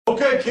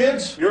Okay,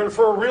 kids, you're in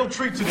for a real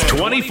treat today.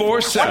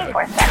 24/7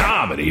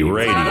 Comedy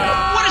Radio.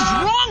 What is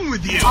wrong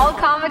with you? All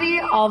comedy,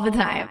 all the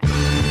time. You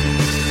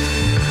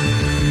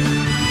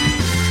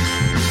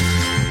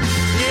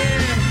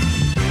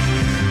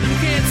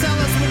can't tell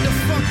us what the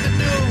fuck to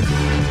do.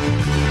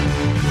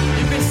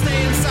 You can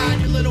stay inside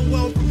your little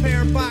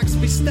well-prepared box.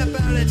 We step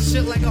out of that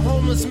shit like a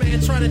homeless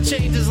man trying to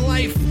change his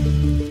life.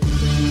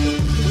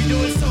 We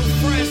do it so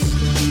fresh,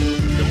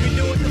 and we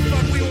do what the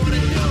fuck we want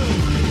to do.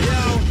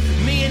 Yo,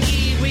 me and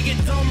E, we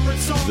get dumb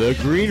retarded. The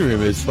Green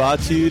Room is brought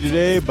to you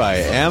today by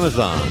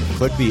Amazon.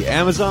 Click the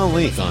Amazon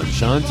link on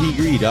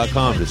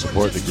SeanTGree.com to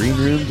support The Green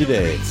Room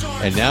today.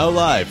 And now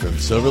live from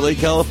Silver Lake,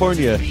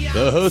 California,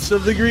 the host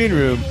of The Green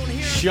Room,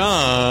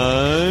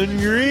 Sean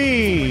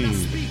Green.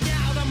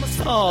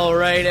 All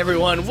right,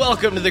 everyone,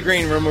 welcome to The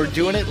Green Room. We're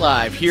doing it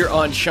live here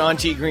on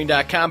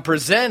SeanTGreen.com,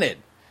 presented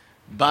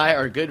by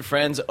our good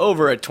friends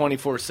over at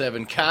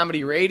 24/7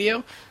 Comedy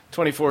Radio.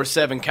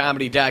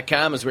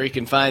 247comedy.com is where you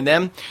can find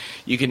them.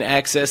 You can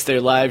access their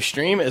live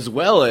stream as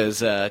well as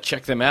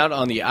check them out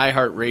on the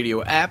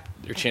iHeartRadio app.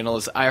 Their channel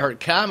is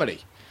iHeart Comedy.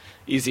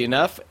 Easy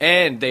enough.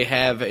 And they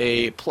have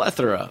a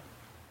plethora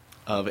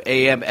of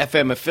AM,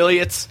 FM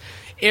affiliates.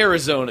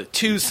 Arizona,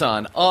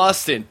 Tucson,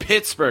 Austin,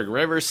 Pittsburgh,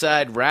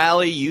 Riverside,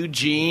 Raleigh,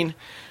 Eugene,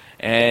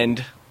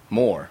 and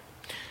more.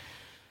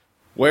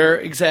 Where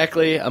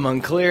exactly, I'm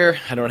unclear.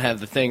 I don't have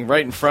the thing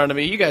right in front of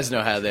me. You guys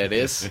know how that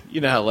is. You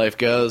know how life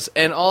goes.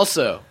 And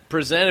also,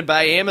 presented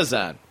by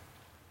Amazon.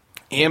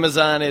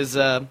 Amazon is,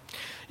 kind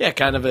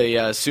of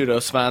a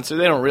pseudo-sponsor.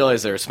 They don't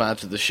realize they're a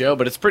sponsor of the show,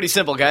 but it's pretty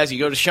simple, guys. You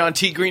go to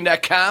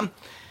SeanTGreen.com,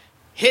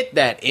 hit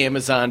that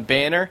Amazon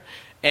banner,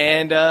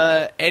 and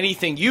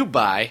anything you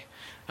buy,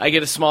 I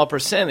get a small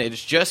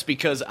percentage just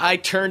because I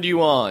turned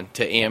you on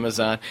to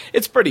Amazon.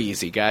 It's pretty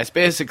easy, guys.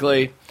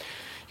 Basically,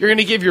 you're going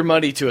to give your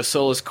money to a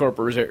soulless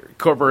corporation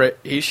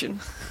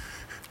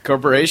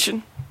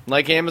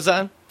like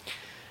Amazon.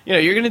 You know,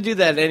 you're going to do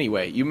that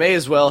anyway. You may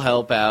as well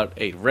help out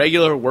a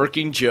regular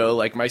working Joe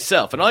like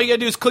myself. And all you got to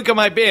do is click on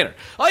my banner.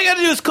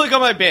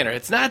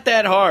 It's not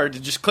that hard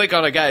to just click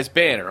on a guy's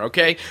banner,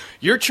 okay?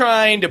 You're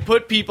trying to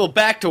put people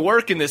back to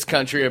work in this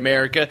country,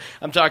 America.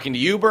 I'm talking to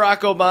you, Barack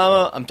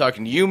Obama. I'm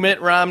talking to you,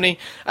 Mitt Romney.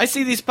 I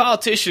see these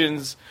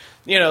politicians,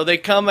 you know, they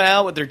come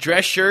out with their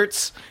dress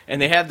shirts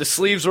and they have the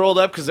sleeves rolled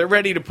up because they're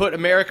ready to put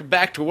America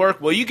back to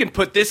work. Well, you can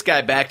put this guy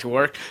back to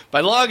work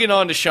by logging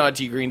on to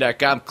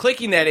SeanTGreen.com,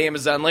 clicking that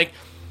Amazon link.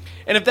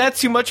 And if that's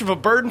too much of a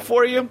burden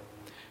for you,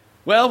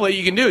 well, what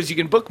you can do is you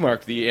can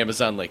bookmark the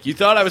Amazon link. You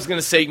thought I was going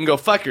to say you can go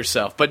fuck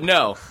yourself, but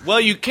no.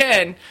 Well, you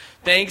can,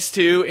 thanks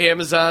to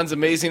Amazon's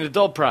amazing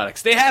adult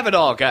products. They have it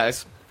all,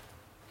 guys.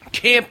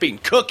 Camping,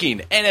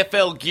 cooking,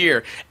 NFL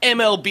gear,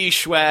 MLB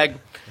swag,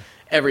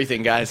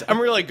 everything, guys.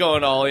 I'm really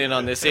going all in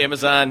on this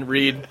Amazon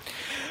read.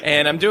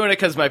 And I'm doing it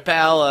because my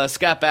pal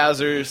Scott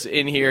Bowser's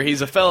in here.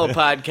 He's a fellow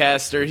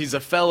podcaster. He's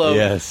a fellow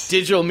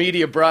digital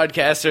media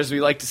broadcaster, as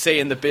we like to say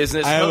in the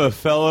business. I am a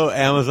fellow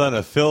Amazon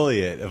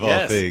affiliate, of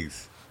all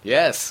things.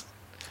 Yes.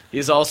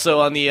 He's also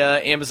on the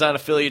Amazon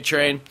affiliate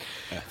train.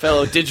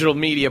 Fellow digital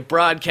media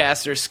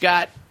broadcaster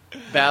Scott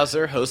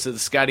Bowser, host of the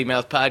Scotty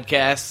Mouth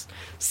podcast,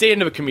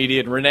 stand-up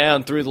comedian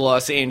renowned through the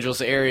Los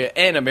Angeles area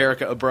and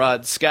America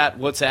abroad. Scott,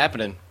 what's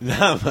happening?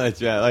 Not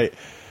much, man.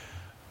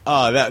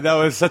 That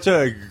was such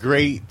a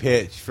great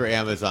pitch for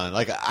Amazon.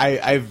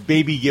 I've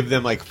maybe give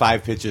them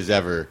 5 pitches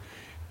ever,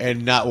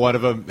 and not one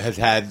of them has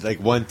had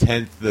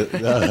 1/10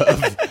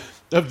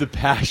 of the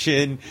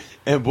passion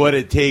and what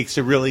it takes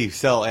to really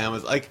sell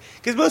Amazon.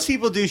 Because most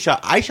people do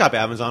shop. I shop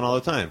Amazon all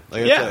the time.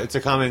 It's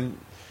a common,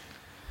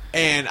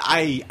 and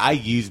I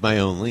use my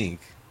own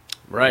link.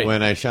 Right.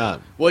 When I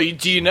shop. Well,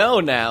 do you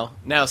know now,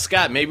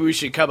 Scott, maybe we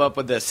should come up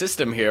with a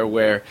system here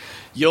where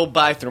you'll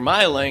buy through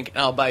my link and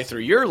I'll buy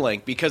through your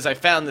link, because I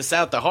found this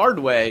out the hard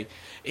way,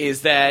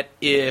 is that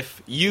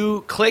if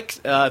you click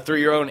through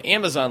your own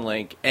Amazon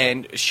link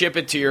and ship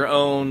it to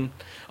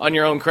on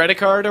your own credit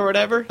card or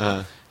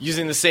whatever,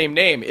 using the same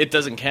name, it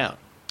doesn't count.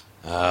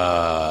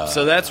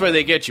 So that's where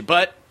they get you.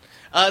 But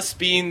us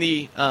being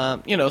the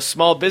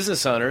small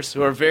business owners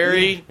who are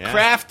very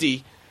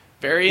crafty,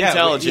 very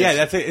intelligent.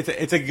 Yeah,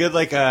 it's a good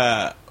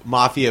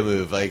mafia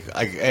move.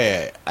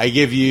 Hey, I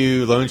give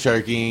you loan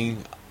sharking,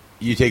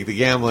 you take the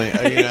gambling.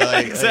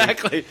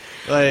 Exactly.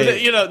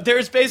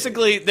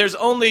 There's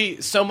only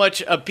so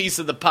much a piece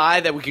of the pie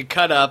that we could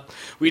cut up.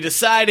 We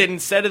decided,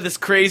 instead of this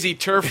crazy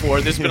turf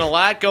war, there's been a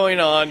lot going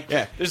on.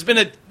 Yeah. There's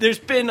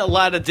been a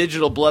lot of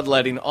digital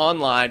bloodletting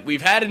online.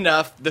 We've had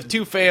enough. The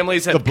two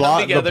families have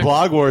come together. The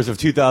blog wars of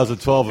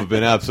 2012 have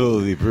been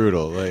absolutely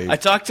brutal. I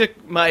talked to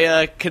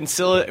my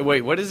consigliere,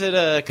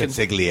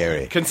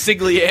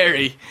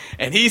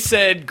 and he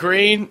said,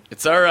 "Green,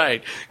 it's all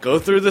right. Go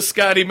through the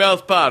Scotty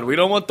Mouth pod. We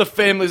don't want the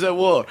families at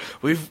war.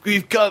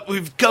 We've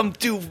come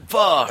too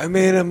far. I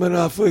made him an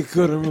offer he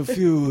couldn't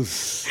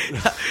refuse.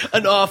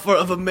 An offer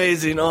of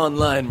amazing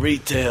online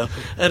retail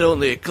at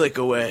only a click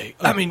away.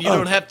 I mean, you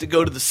don't have to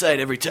go to the site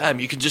every time.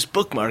 You can just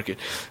bookmark it.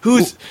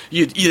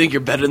 You think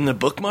you're better than the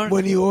bookmark?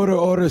 When you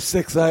order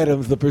 6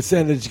 items, the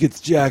percentage gets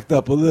jacked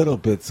up a little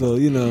bit. So,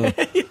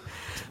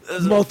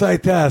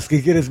 multitask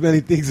and get as many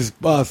things as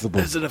possible.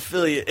 As an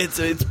affiliate,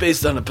 it's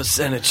based on a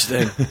percentage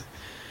thing.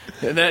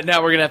 And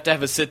now we're going to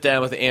have a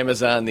sit-down with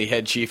Amazon, the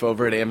head chief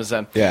over at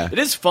Amazon. Yeah. It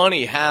is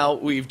funny how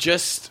we've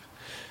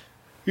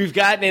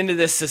gotten into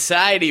this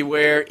society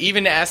where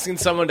even asking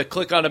someone to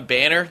click on a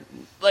banner,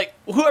 like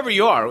whoever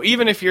you are,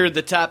 even if you're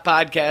the top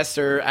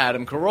podcaster,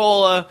 Adam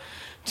Carolla,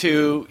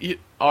 to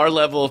our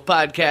level of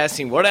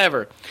podcasting,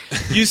 whatever,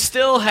 you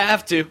still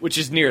have to, which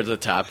is near the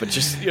top, but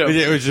just,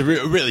 It was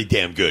really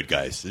damn good,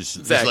 guys.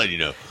 Just letting you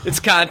know. It's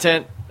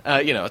content,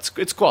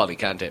 it's quality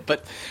content,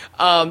 but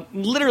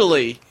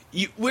literally,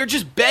 we're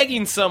just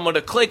begging someone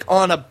to click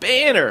on a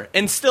banner,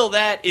 and still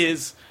that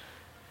is...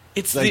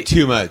 It's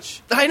too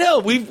much. I know.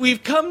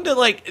 We've come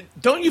to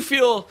don't you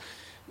feel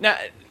now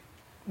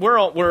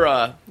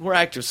we're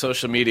active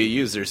social media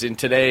users in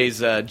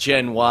today's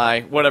Gen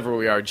Y, whatever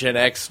we are, Gen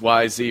X,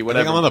 Y, Z,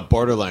 whatever. I think I'm on the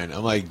borderline.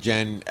 I'm like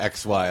Gen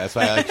XY. That's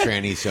why I like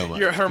trannies so much.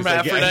 You're a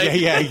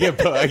hermaphrodite.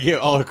 I get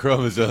all the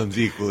chromosomes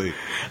equally.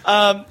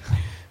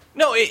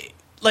 No,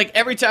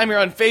 every time you're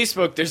on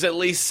Facebook, there's at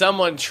least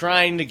someone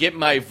trying to get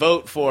my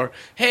vote for,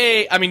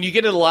 hey, I mean, you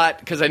get it a lot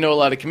because I know a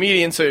lot of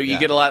comedians, so you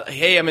get a lot,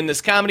 hey, I'm in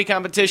this comedy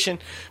competition.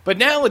 But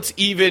now it's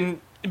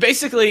even,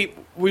 basically,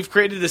 we've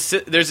created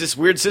there's this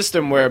weird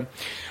system where,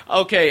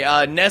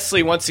 okay,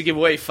 Nestle wants to give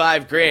away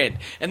 $5,000,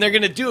 and they're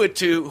going to do it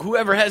to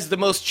whoever has the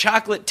most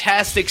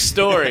chocolate-tastic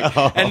story.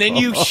 And then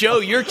you show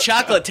your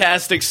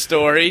chocolate-tastic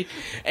story,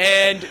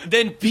 and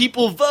then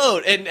people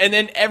vote. And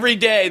then every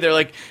day they're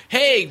like,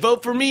 hey,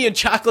 vote for me in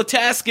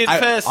Chocolate-tastic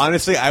Fest.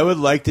 Honestly, I would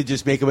like to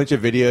just make a bunch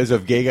of videos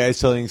of gay guys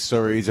telling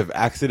stories of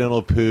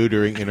accidental poo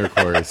during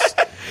intercourse.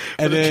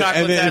 And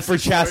then for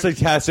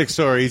chocolate-tastic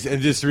stories,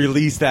 and just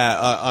release that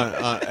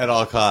at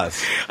all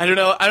costs. I don't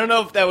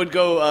know if that would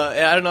go.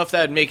 I don't know if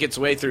that would make its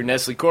way through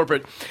Nestle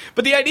corporate.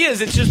 But the idea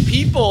is, it's just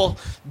people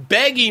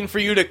begging for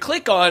you to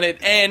click on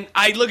it, and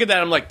I look at that,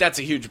 I'm like, that's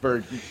a huge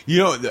bird. You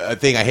know, the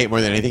thing I hate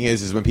more than anything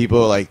is when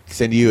people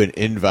send you an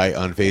invite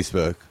on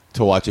Facebook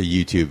to watch a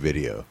YouTube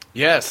video.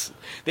 Yes.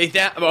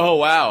 Oh,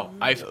 wow.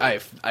 I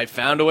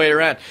found a way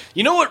around.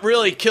 You know what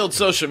really killed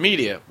social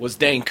media was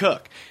Dane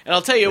Cook. And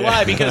I'll tell you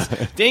why, because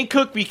Dane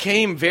Cook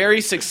became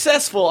very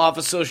successful off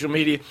of social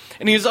media,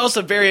 and he was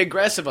also very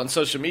aggressive on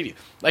social media.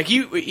 Like,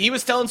 he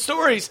was telling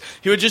stories.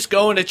 He would just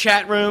go into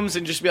chat rooms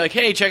and just be like,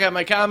 hey, check out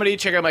my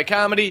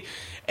comedy.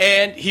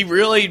 And he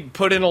really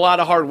put in a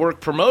lot of hard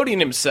work promoting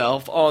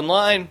himself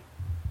online.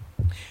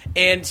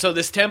 And so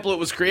this template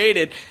was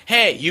created.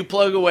 Hey, you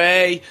plug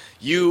away,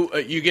 you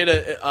get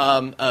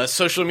a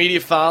social media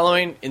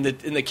following. In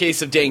the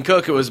case of Dane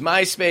Cook, it was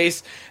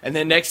MySpace. And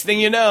then next thing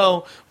you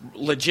know,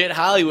 legit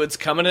Hollywood's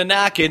coming and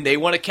knocking. They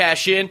want to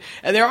cash in.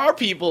 And there are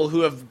people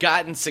who have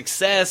gotten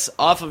success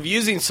off of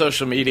using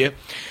social media.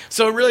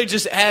 So it really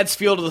just adds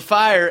fuel to the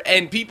fire.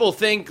 And people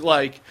think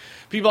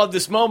people have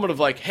this moment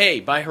of hey,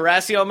 by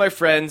harassing all my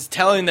friends,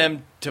 telling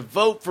them to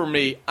vote for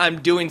me,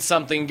 I'm doing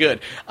something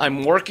good.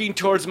 I'm working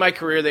towards my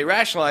career. They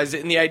rationalize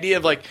it in the idea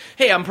of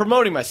hey, I'm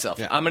promoting myself.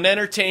 Yeah. I'm an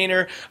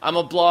entertainer. I'm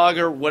a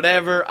blogger,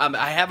 whatever.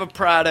 I have a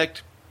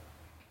product.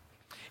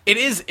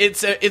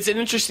 It's an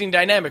interesting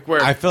dynamic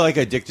where I feel like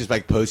a dick just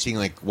posting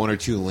 1 or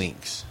 2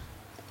 links,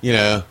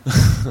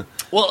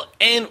 Well,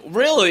 and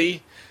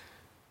really,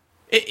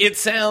 it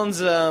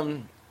sounds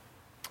kind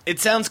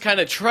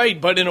of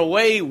trite, but in a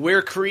way,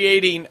 we're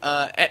creating.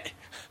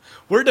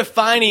 We're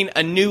defining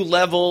a new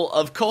level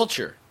of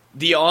culture,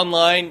 the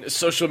online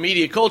social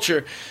media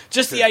culture.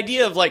 Just the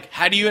idea of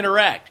how do you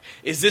interact?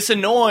 Is this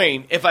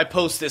annoying if I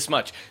post this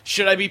much?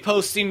 Should I be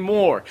posting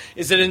more?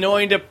 Is it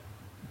annoying to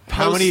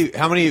post?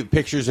 How many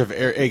pictures of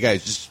hey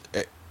guys? Just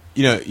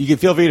you can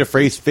feel free to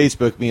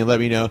Facebook me and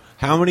let me know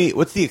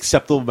what's the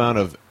acceptable amount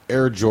of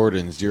Air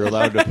Jordans you're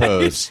allowed to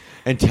post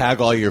and tag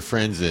all your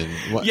friends in.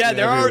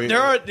 There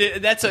are.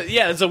 That's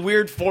a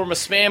weird form of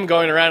spam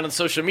going around on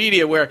social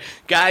media where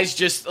guys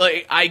just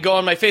I go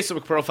on my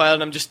Facebook profile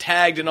and I'm just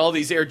tagged in all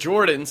these Air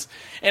Jordans,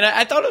 and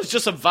I thought it was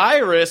just a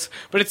virus,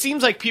 but it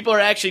seems like people are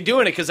actually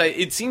doing it because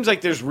it seems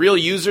like there's real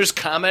users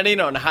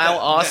commenting on how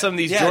awesome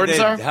these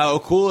Jordans are. How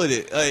cool it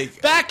is!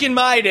 Back in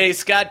my day,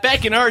 Scott.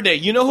 Back in our day,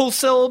 you know who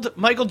sold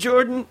Michael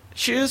Jordan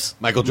shoes?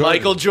 Michael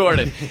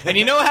Jordan. And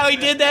you know how he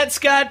did that,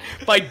 Scott?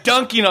 By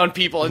dunking on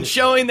people and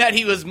showing that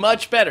he was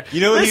much better.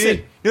 You know what he did?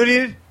 You know what he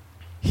did?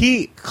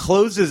 He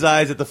closed his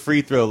eyes at the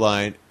free throw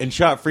line and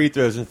shot free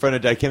throws in front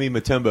of Dikembe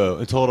Mutombo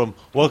and told him,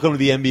 "Welcome to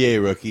the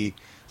NBA, rookie."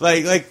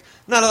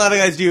 not a lot of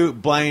guys do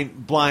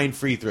blind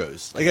free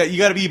throws. Like you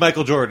got to be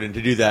Michael Jordan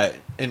to do that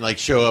and like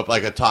show up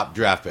like a top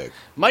draft pick.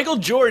 Michael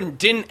Jordan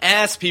didn't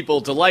ask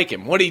people to like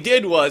him. What he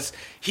did was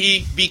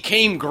he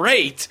became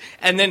great,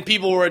 and then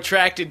people were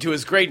attracted to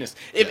his greatness.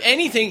 If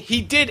anything,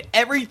 he did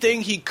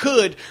everything he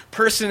could,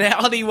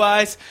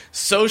 personality-wise,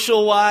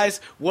 social-wise,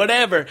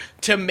 whatever,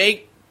 to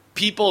make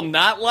people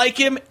not like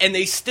him, and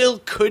they still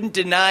couldn't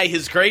deny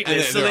his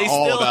greatness, so they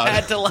still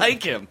had to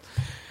like him.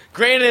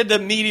 Granted, the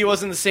media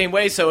wasn't the same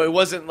way, so it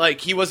wasn't like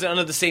he wasn't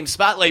under the same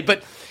spotlight,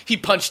 but he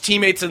punched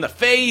teammates in the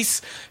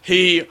face.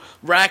 He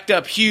racked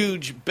up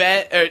huge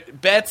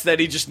bets that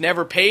he just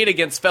never paid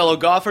against fellow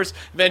golfers,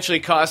 eventually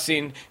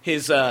costing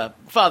his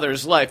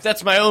father's life.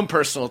 That's my own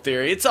personal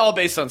theory. It's all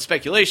based on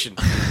speculation.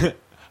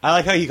 I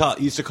like how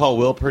he used to call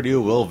Will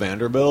Purdue Will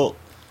Vanderbilt.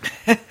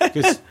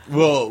 Because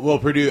Will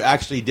Purdue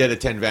actually did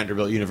attend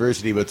Vanderbilt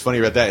University, but what's funny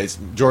about that is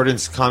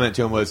Jordan's comment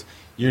to him was,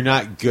 "You're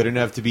not good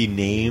enough to be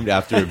named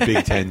after a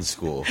Big Ten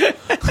school."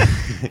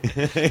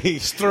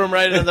 Just threw him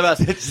right into the bus.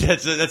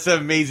 That's an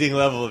amazing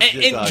level of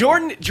shit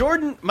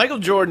and Michael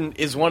Jordan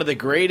is one of the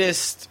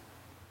greatest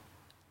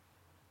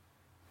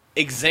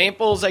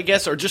examples, I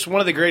guess, or just one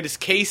of the greatest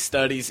case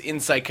studies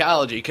in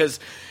psychology, because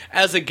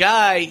as a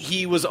guy,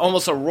 he was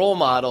almost a role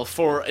model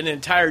for an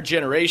entire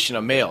generation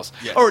of males,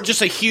 yes, or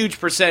just a huge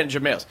percentage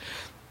of males.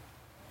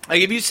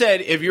 Like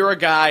if you're a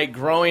guy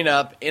growing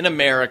up in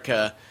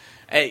America,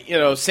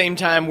 same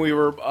time we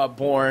were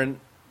born,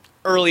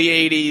 early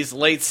 80s,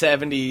 late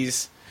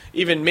 70s,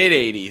 even mid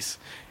 80s,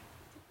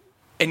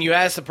 and you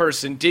ask the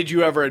person, did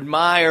you ever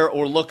admire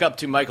or look up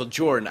to Michael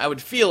Jordan? I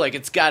would feel like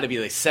it's got to be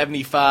like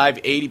 75,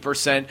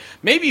 80%,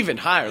 maybe even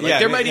higher.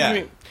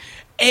 Like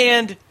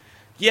and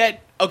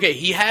yet, okay,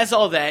 he has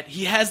all that.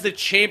 He has the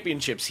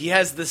championships. He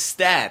has the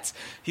stats.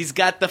 He's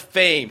got the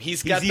fame.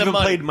 He's got the money. He's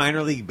even played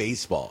minor league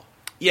baseball.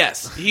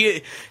 Yes,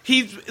 he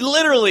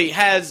literally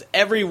has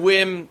every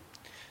whim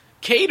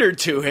catered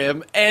to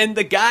him, and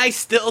the guy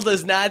still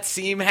does not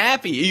seem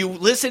happy. You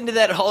listen to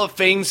that Hall of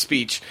Fame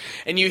speech,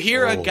 and you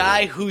hear a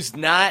guy who's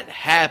not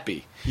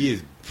happy. He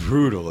is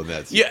brutal in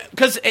that. Yeah,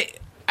 because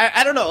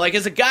I don't know. Like,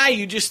 as a guy,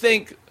 you just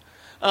think,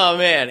 oh,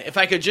 man, if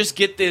I could just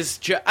get this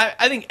job.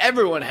 I think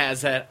everyone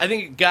has that. I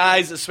think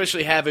guys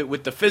especially have it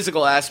with the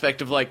physical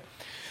aspect of, like,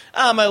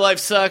 my life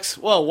sucks.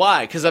 Well,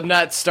 why? Because I'm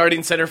not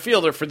starting center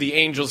fielder for the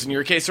Angels in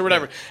your case or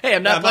whatever. Hey,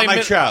 I'm not playing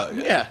Mike Trout.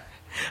 Yeah.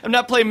 I'm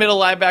not playing middle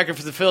linebacker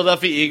for the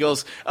Philadelphia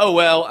Eagles. Oh,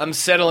 well, I'm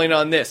settling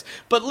on this.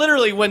 But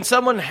literally, when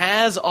someone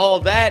has all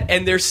that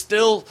and they're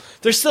still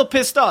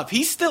pissed off.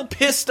 He's still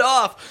pissed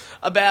off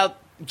about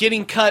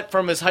getting cut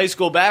from his high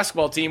school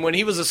basketball team when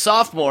he was a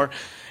sophomore,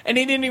 and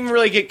he didn't even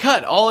really get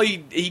cut.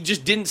 He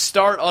just didn't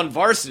start on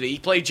varsity. He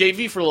played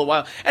JV for a little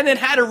while and then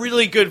had a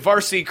really good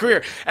varsity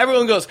career.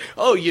 Everyone goes,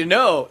 oh,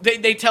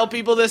 they tell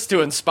people this to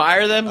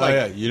inspire them.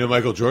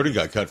 Michael Jordan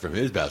got cut from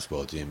his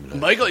basketball team.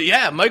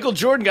 Michael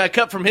Jordan got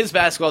cut from his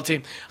basketball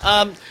team.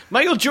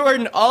 Michael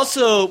Jordan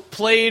also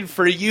played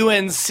for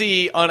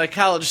UNC on a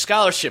college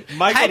scholarship.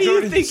 How do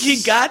you think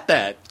he got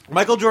that?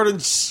 Michael Jordan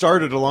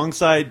started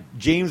alongside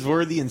James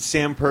Worthy and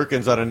Sam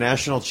Perkins on a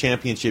national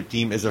championship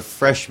team as a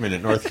freshman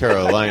at North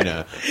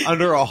Carolina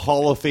under a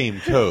Hall of Fame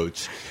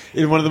coach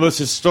in one of the most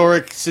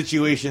historic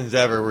situations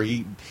ever, where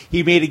he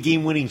made a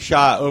game-winning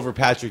shot over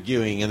Patrick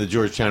Ewing and the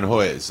Georgetown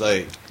Hoyas.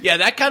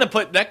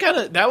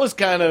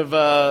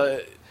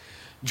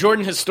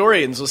 Jordan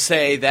historians will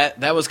say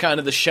that was kind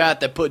of the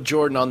shot that put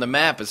Jordan on the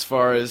map as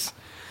far as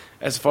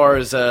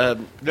sports are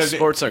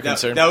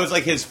concerned. That was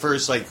like his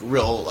first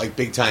real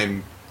big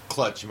time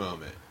clutch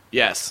moment.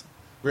 Yes.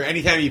 Where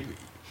anytime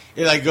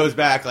it goes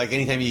back,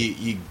 anytime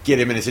you get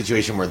him in a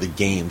situation where the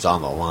game's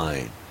on the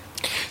line.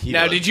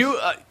 Now,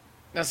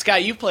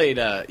 Scott, you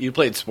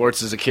played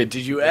sports as a kid.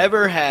 Did you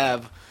ever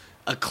have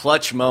a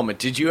clutch moment?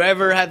 Did you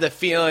ever have the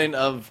feeling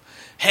of,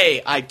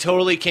 hey, I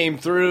totally came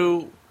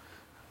through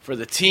for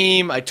the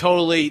team. I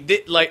totally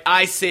did,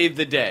 I saved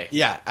the day.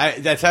 Yeah,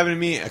 that's happened to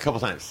me a couple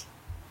times.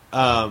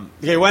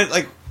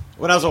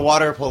 When I was a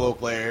water polo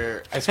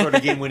player, I scored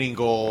a game-winning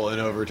goal in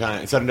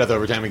overtime, sudden death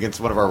overtime against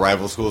one of our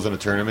rival schools in a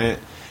tournament.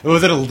 It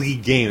wasn't a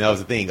league game. That was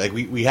the thing.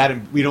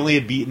 We'd only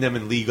had beaten them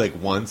in league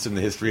once in the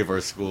history of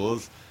our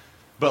schools,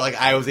 but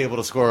I was able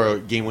to score a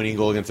game-winning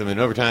goal against them in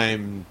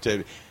overtime.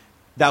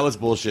 That was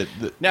bullshit.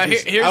 Now,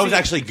 I was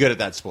actually good at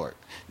that sport.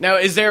 Now,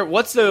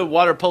 what's the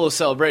water polo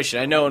celebration?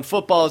 I know in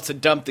football it's to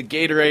dump the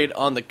Gatorade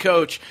on the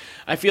coach.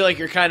 I feel like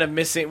you're kind of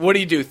missing. What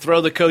do?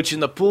 Throw the coach in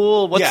the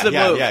pool? What's the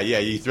move? Yeah.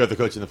 You throw the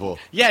coach in the pool.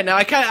 Yeah. Now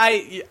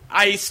I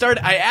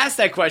asked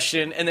that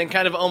question and then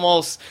kind of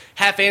almost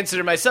half answered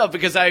it myself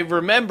because I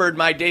remembered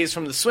my days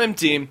from the swim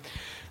team.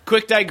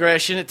 Quick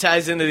digression. It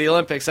ties into the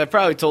Olympics. I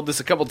probably told this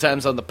a couple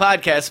times on the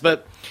podcast,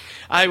 but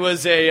I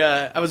was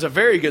a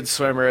very good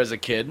swimmer as a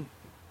kid.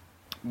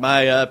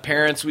 My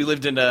parents, we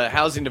lived in a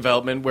housing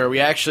development where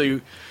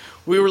basically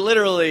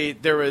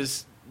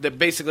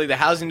the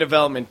housing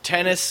development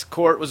tennis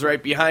court was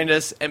right behind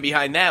us, and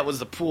behind that was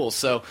the pool.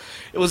 So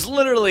it was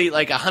literally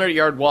like a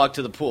 100-yard walk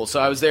to the pool. So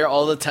I was there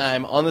all the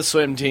time on the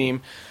swim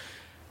team.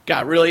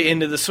 got really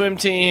into the swim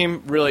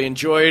team, really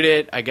enjoyed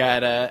it. I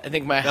got, I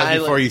think my That was highlight.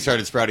 before you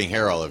started sprouting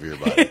hair all over your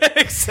body.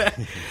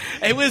 Exactly.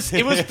 It was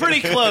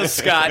pretty close,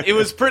 Scott. It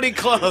was pretty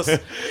close. You're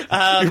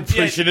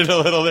pushing it a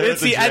little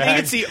bit. I think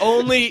it's the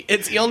only.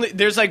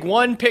 There's like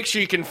one picture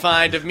you can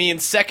find of me in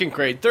second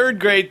grade. Third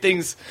grade,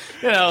 things.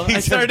 I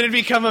started to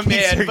become a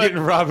man. You're getting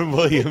Robin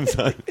Williams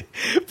on.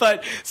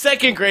 But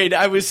second grade,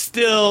 I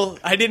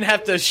didn't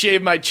have to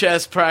shave my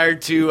chest prior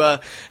to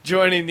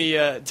joining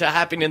to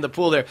hopping in the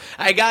pool there.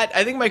 I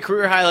think my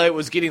career highlight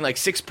was getting like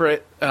sixth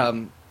place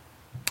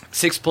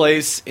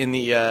in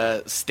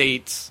the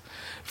states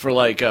for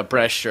like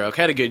breaststroke.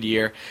 Had a good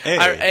year.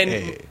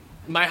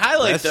 My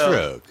highlight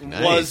though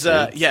was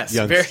yes,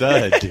 young very,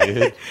 stud,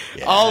 dude.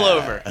 Yeah. all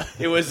over.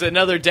 It was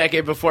another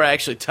decade before I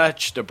actually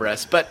touched a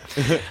breast, but.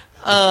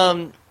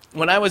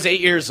 When I was 8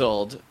 years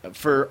old,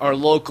 for our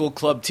local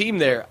club team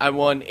there, I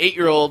won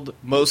 8-year-old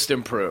most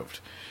improved,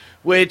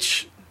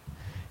 which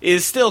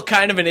is still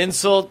kind of an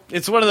insult.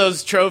 It's one of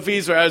those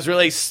trophies where I was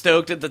really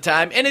stoked at the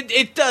time, and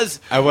it does.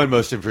 I won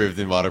most improved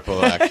in water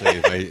polo,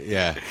 actually.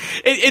 Yeah.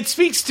 It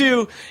speaks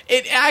to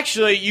it.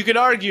 Actually, you could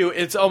argue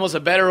it's almost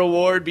a better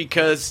award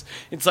because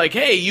it's like,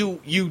 hey,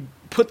 you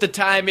put the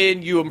time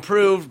in, you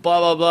improved, blah,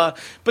 blah, blah.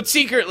 But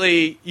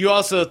secretly, you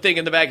also think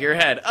in the back of your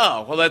head,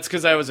 oh, well, that's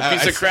because I was a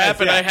piece of crap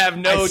and I have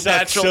no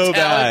natural so talent.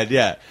 Bad,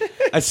 yeah.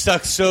 I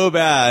sucked so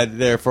bad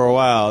there for a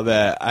while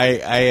that I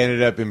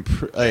ended up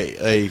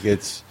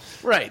it's...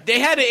 Right. They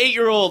had an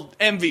 8-year-old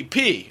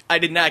MVP. I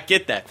did not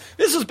get that.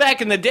 This was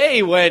back in the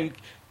day when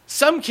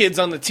some kids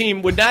on the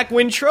team would not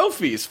win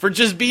trophies for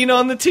just being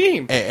on the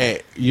team.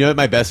 Hey, you know what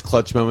my best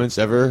clutch moments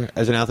ever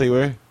as an athlete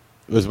were? It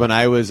was when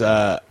I was...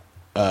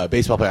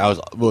 baseball player. I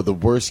was the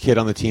worst kid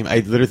on the team. I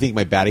literally think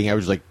my batting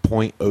average was like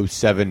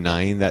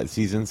 .079 that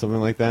season,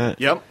 something like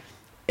that. Yep.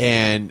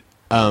 And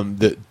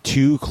the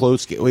two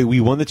close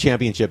we won the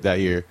championship that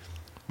year,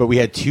 but we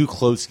had two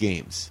close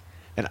games,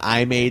 and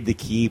I made the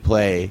key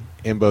play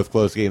in both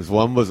close games.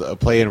 One was a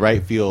play in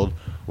right field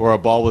where a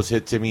ball was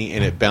hit to me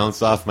and it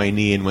bounced off my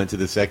knee and went to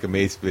the second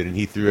baseman, and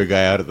he threw a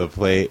guy out of the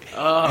plate,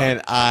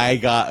 and I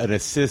got an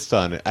assist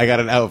on it. I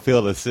got an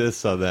outfield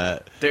assist on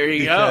that. There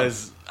you go.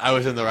 I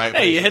was in the right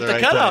place. Hey, you hit the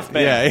cutoff,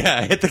 man.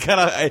 Yeah, I hit the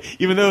cutoff.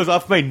 Even though it was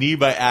off my knee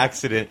by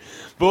accident,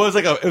 but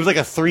it was like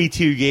a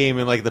 3-2 game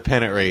in like the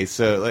pennant race.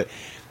 So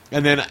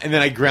and then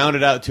I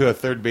grounded out to a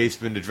third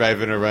baseman to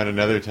drive in a run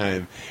another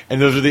time.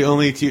 And those are the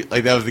only two.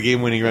 Like that was the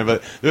game-winning run.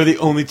 But they're the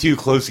only two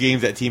close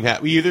games that team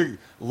had. We either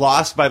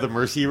lost by the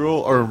mercy rule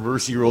or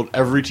mercy ruled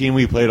every team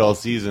we played all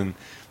season,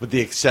 with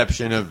the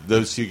exception of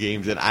those two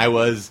games. And I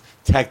was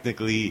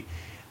technically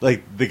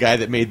like the guy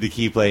that made the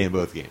key play in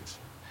both games.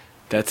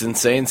 That's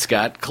insane,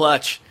 Scott.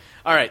 Clutch.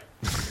 All right.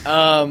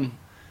 The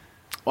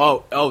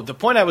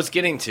point I was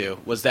getting to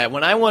was that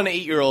when I won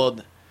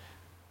 8-year-old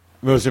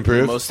most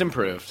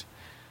improved,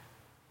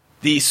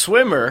 the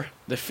swimmer,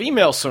 the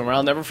female swimmer,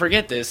 I'll never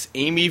forget this,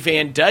 Amy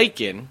Van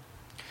Dyken,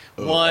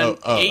 won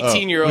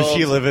 18-year-old Was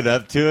she living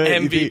up to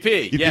it?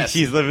 MVP. You think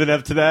she's living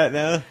up to that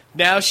now?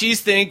 Now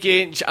she's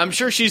thinking, I'm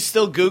sure she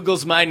still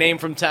Googles my name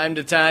from time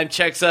to time,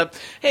 checks up,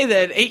 hey,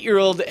 that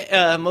 8-year-old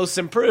most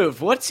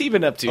improved, what's he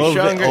been up to?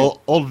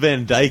 Old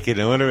Van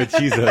Dyken, I wonder what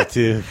she's up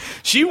to.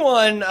 She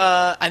won,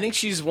 I think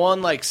she's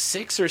won like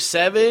 6 or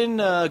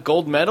 7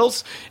 gold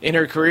medals in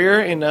her career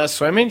in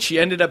swimming. She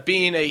ended up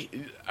being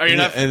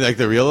and like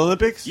the real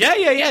Olympics?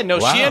 Yeah. No,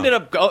 wow. She ended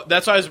up,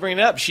 that's why I was bringing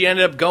it up. She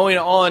ended up going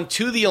on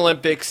to the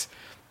Olympics.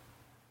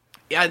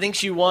 Yeah, I think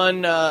she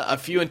won a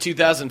few in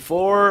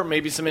 2004,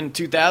 maybe some in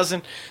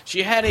 2000.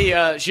 She had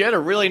a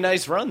really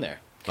nice run there.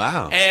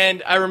 Wow.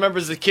 And I remember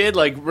as a kid,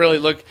 like, really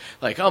look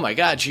like, oh my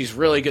God, she's a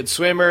really good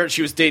swimmer.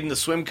 She was dating the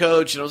swim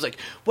coach, and I was like,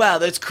 wow,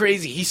 that's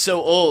crazy. He's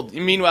so old.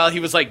 Meanwhile, he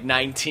was like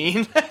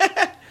 19.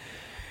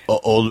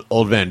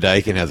 Old Van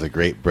Dyken has a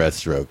great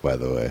breaststroke, by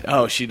the way.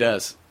 Oh, she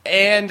does.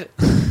 And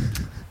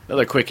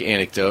another quick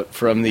anecdote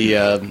from the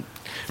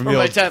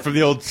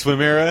old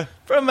swim era.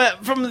 From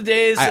the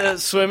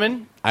days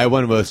swimming. I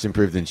won most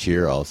improved in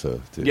cheer also,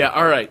 too. Yeah,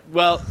 all right.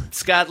 Well,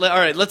 Scott, all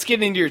right, let's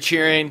get into your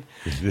cheering.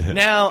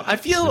 Now, I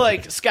feel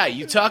like, Scott,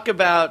 you talk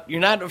about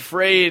you're not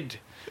afraid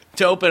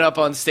to open up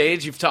on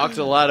stage. You've talked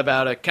a lot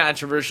about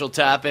controversial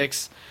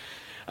topics.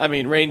 I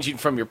mean, ranging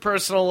from your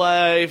personal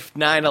life,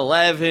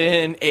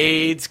 9/11,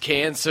 AIDS,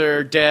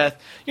 cancer,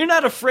 death. You're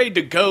not afraid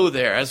to go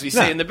there, as we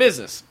say in the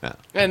business. No.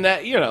 And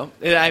that,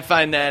 I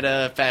find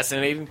that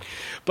fascinating.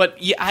 But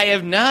I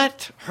have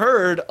not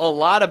heard a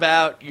lot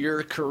about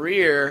your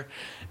career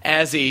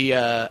as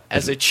a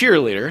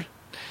cheerleader.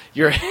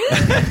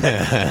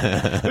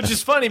 Which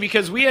is funny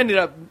because we ended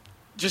up,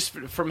 just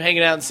from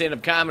hanging out in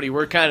stand-up comedy,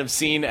 we're kind of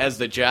seen as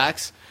the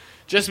jocks.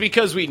 Just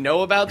because we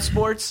know about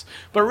sports.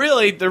 But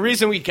really, the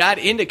reason we got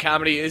into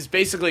comedy is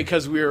basically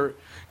because we were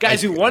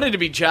guys who wanted to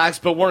be jocks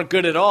but weren't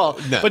good at all.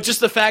 No. But just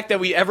the fact that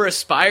we ever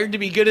aspired to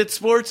be good at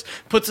sports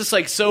puts us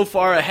like so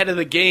far ahead of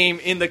the game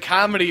in the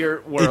comedy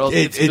world.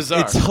 It's bizarre.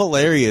 It's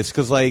hilarious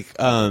because they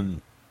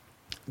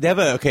have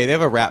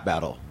a rap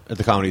battle at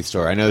the Comedy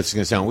Store. I know this is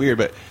going to sound weird,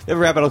 but they have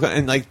a rap battle.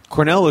 And like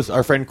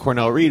our friend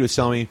Cornell Reed was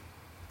telling me,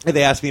 And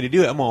they asked me to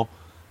do it. I'm all,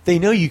 they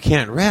know you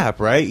can't rap,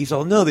 right? He's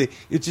all, no,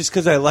 it's just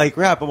because I like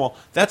rap. I'm all,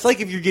 that's like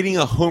if you're getting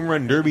a home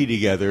run derby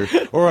together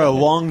or a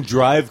long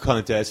drive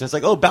contest. And it's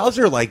like, oh,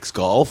 Bowser likes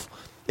golf.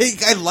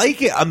 I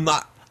like it. I'm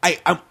not.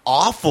 I'm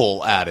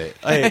awful at it.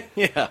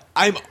 Yeah.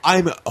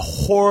 I'm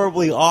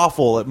horribly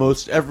awful at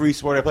most every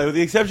sport I play, with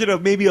the exception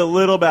of maybe a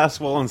little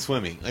basketball and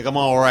swimming. Like, I'm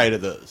all right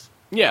at those.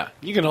 Yeah,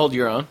 you can hold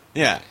your own.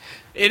 Yeah.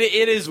 It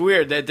is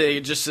weird that they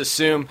just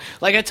assume.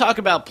 Like, I talk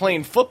about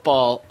playing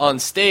football on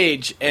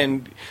stage,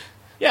 and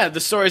yeah, the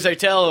stories I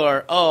tell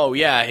are, oh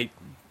yeah, I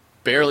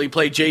barely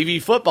play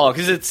JV football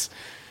because it's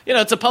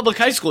a public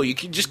high school. You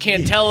just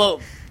can't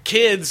tell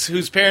kids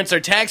whose parents are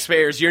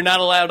taxpayers you're not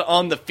allowed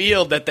on the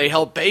field that they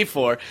help pay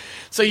for,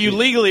 so you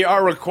legally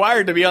are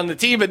required to be on the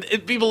team.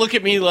 But people look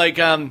at me like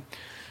I'm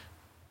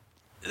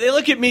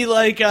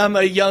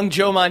a young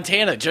Joe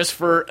Montana just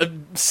for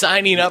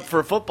signing up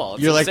for football.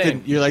 It's you're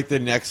insane. like the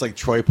next like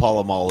Troy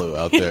Polamalu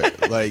out there,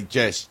 like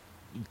just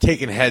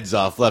taking heads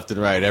off left and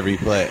right every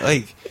play.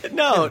 Like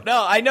no,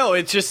 I know,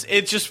 it's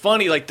just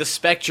funny, like the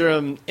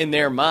spectrum in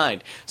their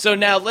mind. So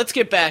now let's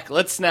get back.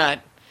 Let's not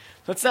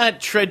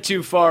tread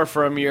too far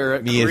from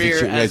your me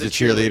career as a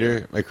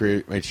cheerleader,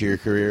 my cheer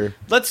career.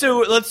 Let's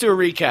do a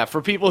recap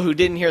for people who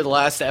didn't hear the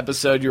last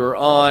episode you were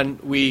on.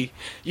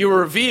 You were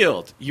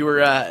revealed. You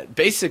were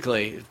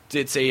basically,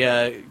 it's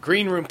a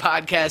Green Room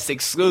podcast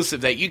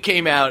exclusive that you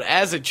came out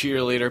as a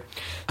cheerleader.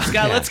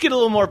 Scott, Let's get a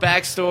little more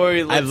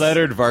backstory. I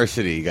lettered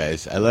varsity,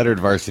 guys. I lettered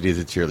varsity as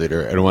a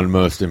cheerleader and won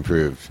most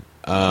improved.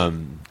 Well,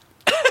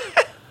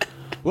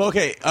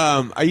 okay.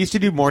 I used to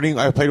do morning.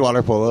 I played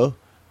water polo.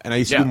 And I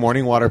used to do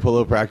morning water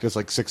polo practice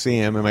like 6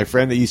 a.m. And my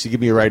friend that used to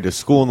give me a ride to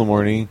school in the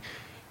morning,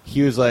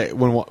 he was like,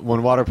 when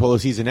water polo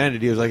season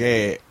ended, he was like,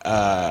 hey,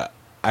 I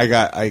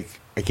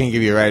can't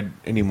give you a ride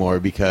anymore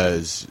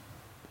because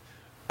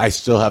I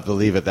still have to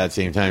leave at that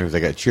same time because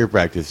I got cheer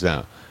practice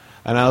now.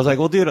 And I was like,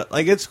 well, dude,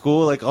 like it's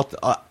cool. Like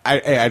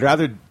I'd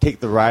rather take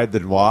the ride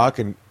than walk,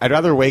 and I'd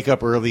rather wake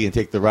up early and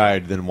take the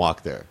ride than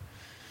walk there.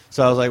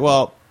 So I was like,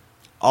 well,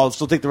 I'll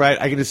still take the ride.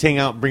 I can just hang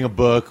out, bring a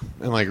book,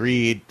 and like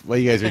read while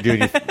you guys are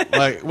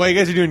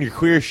doing your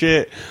queer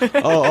shit.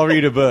 I'll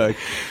read a book.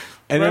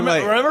 And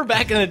remember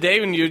back in the day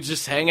when you would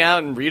just hang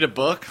out and read a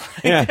book?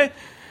 Yeah.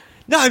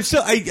 No, I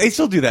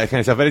still do that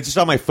kind of stuff, but it's just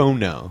on my phone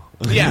now.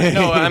 Yeah,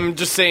 no, I'm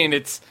just saying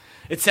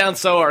it sounds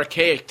so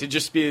archaic to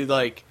just be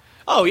like,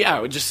 oh yeah,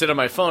 I would just sit on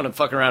my phone and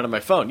fuck around on my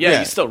phone. Yeah,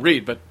 you still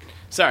read, but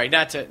sorry,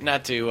 not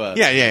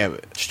to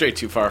stray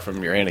too far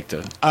from your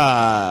anecdote.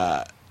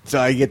 So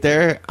I get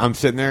there, I'm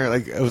sitting there,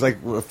 like it was like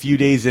a few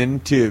days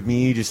into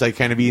me just like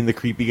kind of being the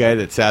creepy guy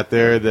that sat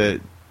there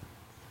that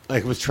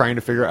like was trying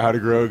to figure out how to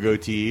grow a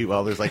goatee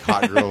while there's like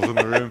hot girls in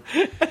the room.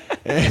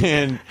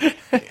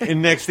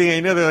 And next thing I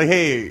know, they're like,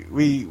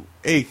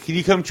 hey, can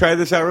you come try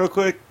this out real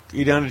quick?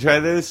 You down to try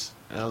this?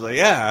 And I was like,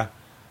 yeah.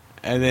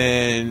 And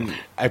then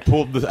I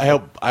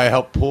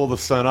helped pull the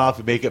sun off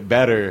and make it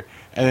better.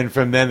 And then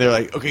from then they're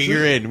like, okay,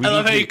 you're in. I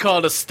love how you call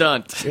it a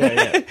stunt.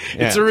 Yeah.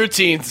 It's a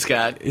routine,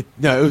 Scott. It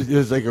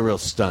was like a real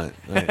stunt.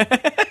 Like,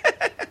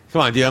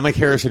 come on, dude. I'm like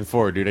Harrison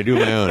Ford, dude. I do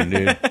my own,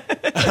 dude. But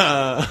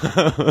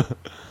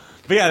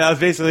yeah, that was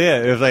basically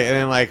it. It was like, and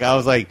then like I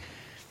was like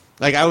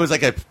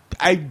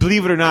I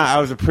believe it or not, I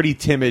was a pretty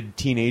timid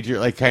teenager,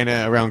 like kind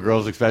of around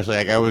girls, especially.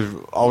 Like I was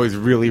always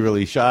really,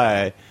 really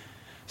shy.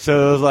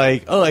 So it was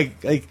like, oh,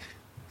 like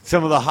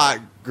some of the hot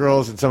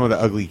girls and some of the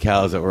ugly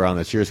cows that were on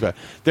the cheer squad.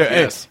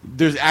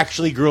 There's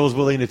actually girls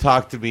willing to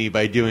talk to me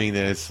by doing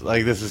this.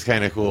 Like this is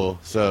kind of cool.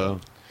 So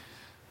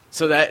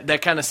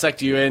that kind of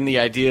sucked you in, the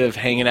idea of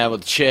hanging out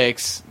with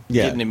chicks,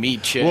 getting to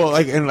meet chicks. Well,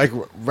 like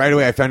right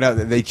away, I found out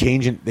that they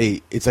change.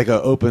 It's like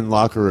an open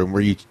locker room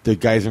where the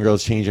guys and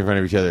girls change in front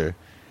of each other.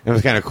 And it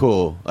was kind of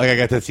cool. Like I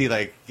got to see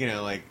like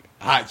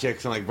hot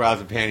chicks and like bras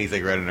and panties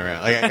like running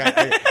around. Like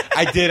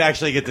I did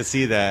actually get to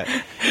see that.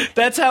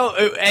 That's how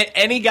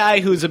any guy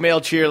who's a male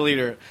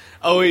cheerleader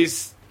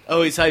always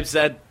hypes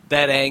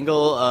that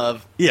angle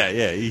of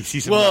You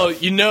see some. Well,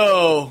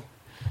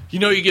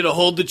 you get to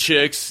hold the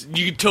chicks.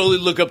 You can totally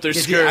look up their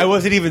skirt. I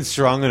wasn't even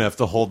strong enough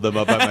to hold them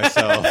up by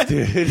myself,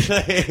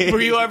 dude.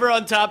 Were you ever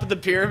on top of the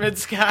pyramid,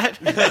 Scott?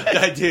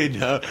 I did,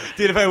 no.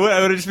 Dude, if I would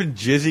have just been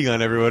jizzing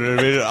on everyone. It would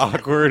have made it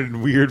awkward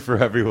and weird for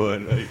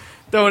everyone. Like,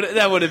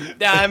 that would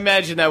have. I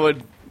imagine that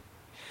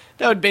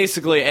would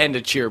basically end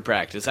a cheer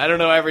practice. I don't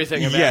know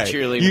everything about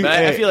cheerleading, but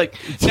I feel like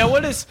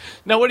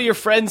now what do your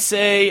friends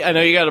say? I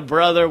know you got a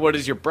brother. What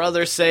does your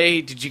brother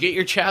say? Did you get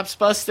your chops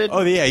busted?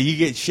 Oh yeah, you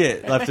get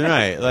shit left and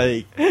right.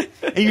 Like,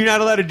 and you're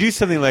not allowed to do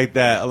something like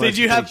that. Did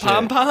you have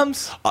pom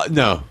poms?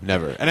 No,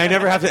 never. And I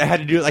never had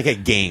to do it like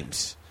at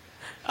games.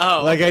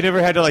 Oh, like I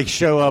never had to like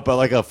show up at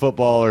like a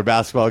football or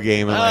basketball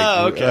game and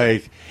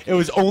like it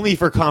was only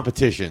for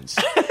competitions.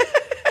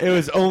 It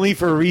was only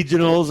for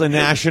regionals and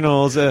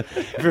nationals.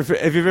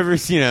 If you've ever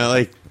seen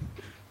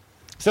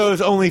so it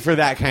was only for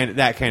that kind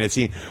of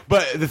scene.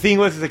 But the thing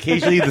was,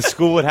 occasionally the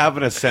school would have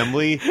an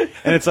assembly,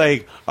 and it's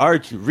like our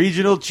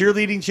regional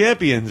cheerleading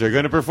champions are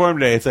going to perform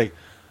today. It's like,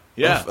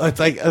 it's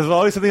like there's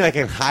always something I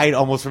can hide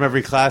almost from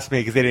every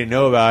classmate because they didn't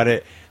know about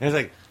it. And it's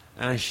like,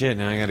 ah, shit,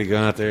 now I got to go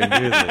out there and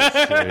do this.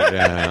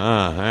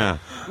 Yeah.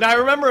 Now, I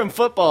remember in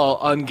football,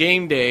 on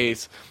game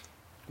days,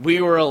 we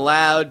were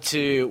allowed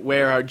to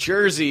wear our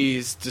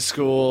jerseys to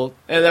school,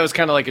 and that was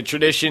kind of like a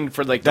tradition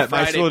for like the My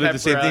Friday school did pep the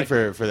same rally.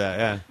 thing for that,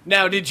 yeah.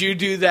 Now, did you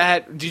do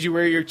that? Did you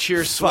wear your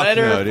cheer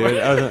sweater? Fuck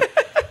no, dude.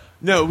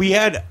 No, we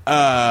had,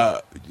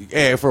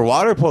 for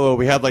water polo,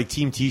 we had like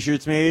team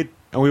T-shirts made,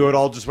 and we would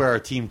all just wear our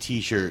team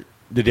T-shirt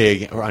the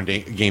day or on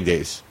game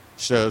days.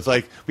 So it's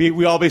like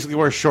we all basically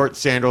wore short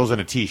sandals and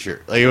a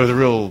T-shirt. Like it was a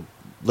real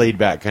laid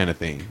back kind of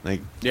thing.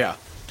 Like Yeah.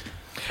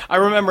 I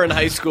remember in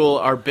high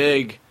school,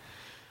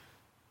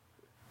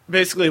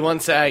 basically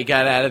once I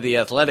got out of the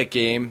athletic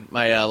game,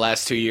 my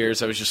last 2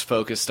 years, I was just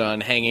focused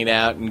on hanging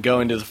out and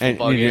going to the and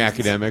football games.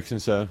 academics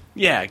and stuff.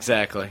 Yeah,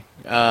 exactly.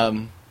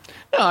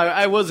 No,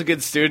 I was a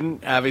good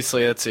student.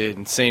 Obviously, that's an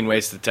insane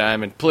waste of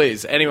time. And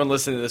please, anyone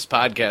listening to this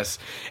podcast,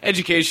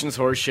 education's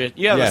horseshit.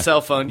 You have a cell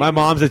phone. My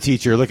mom's a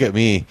teacher. Look at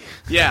me.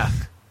 Yeah.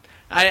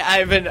 I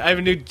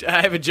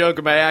have a joke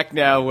in my act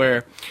now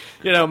where,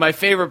 my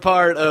favorite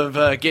part of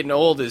getting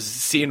old is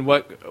seeing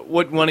what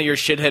one of your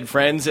shithead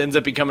friends ends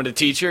up becoming a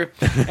teacher.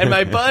 And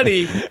my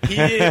buddy,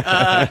 he's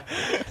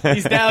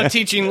now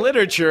teaching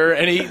literature,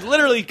 and he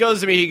literally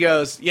goes to me, he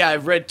goes, yeah,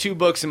 I've read 2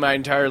 books in my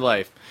entire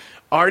life.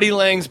 Artie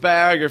Lang's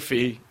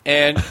biography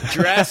and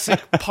Jurassic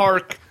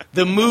Park,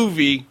 the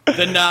movie,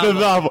 the novel. The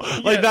novel.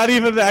 Like, not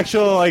even the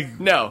actual,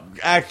 No.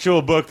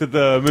 actual book that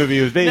the movie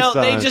was based on.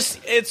 No,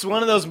 it's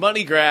one of those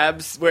money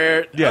grabs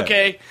where,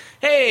 okay,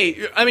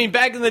 hey, I mean,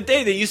 back in the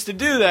day, they used to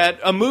do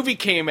that. A movie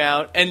came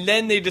out, and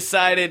then they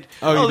decided,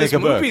 this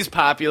movie's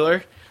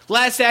popular.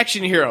 Last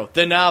Action Hero,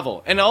 the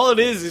novel. And all it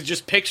is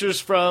just pictures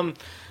from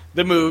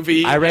the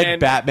movie. I read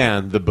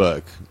Batman, the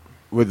book,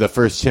 with the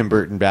first Tim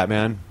Burton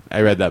Batman.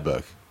 I read that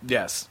book.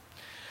 Yes.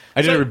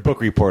 I did a book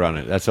report on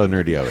it. That's how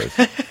nerdy I was.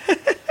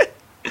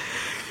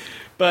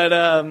 But,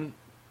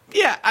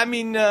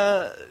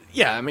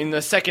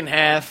 the second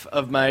half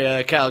of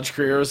my college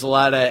career was a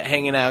lot of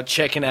hanging out,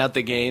 checking out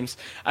the games.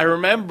 I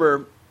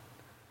remember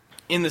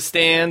in the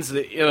stands,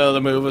 the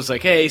move was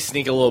like, hey,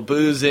 sneak a little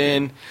booze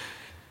in.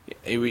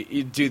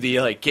 You do the,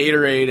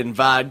 Gatorade and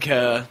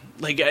vodka.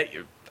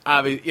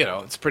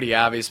 It's pretty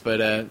obvious,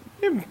 but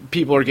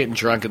people are getting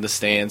drunk in the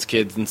stands,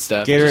 kids and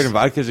stuff. Gatorade and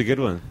vodka is a good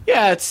one.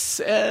 Yeah, it's,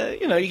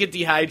 you get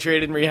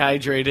dehydrated and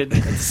rehydrated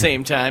at the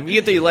same time. You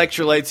get the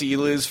electrolytes that you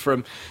lose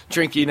from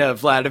drinking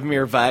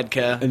Vladimir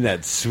vodka. And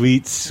that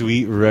sweet,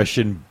 sweet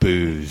Russian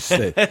booze.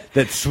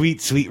 that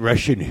sweet, sweet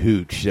Russian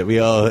hooch that we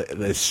all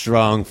are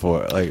strong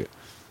for.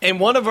 And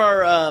one of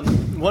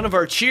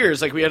our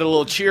cheers, we had a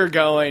little cheer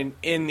going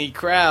in the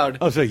crowd.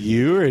 Oh, so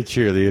you were a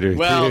cheerleader,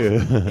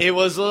 too. It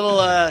was a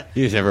little...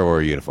 You just never wore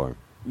a uniform.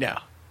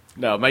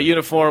 No, my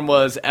uniform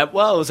was, it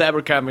was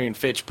Abercrombie and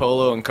Fitch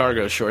polo and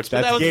cargo shorts.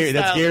 But That's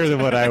gayer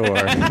than what I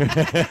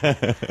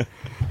wore.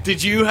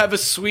 Did you have a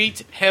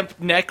sweet hemp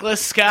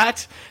necklace,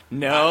 Scott?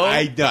 No.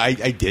 I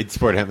did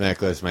sport a hemp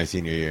necklace my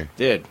senior year.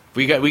 Did.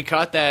 We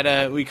caught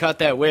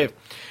that wave.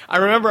 I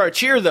remember our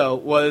cheer, though,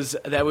 was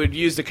that we'd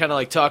use to kind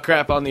of talk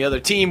crap on the other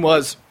team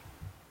was,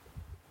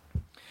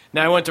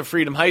 now I went to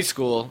Freedom High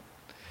School.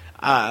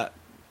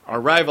 Our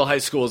rival high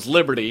school is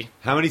Liberty.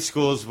 How many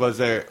schools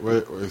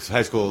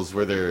high schools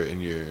were there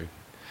in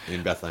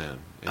Bethlehem?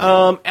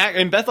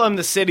 In Bethlehem,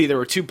 the city, there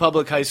were 2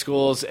 public high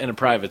schools and a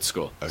private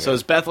school. Okay. So it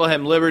was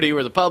Bethlehem Liberty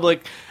were the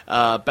public,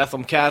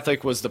 Bethlehem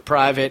Catholic was the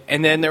private,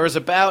 and then there was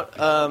about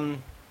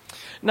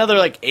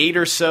another 8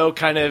 or so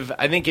kind of,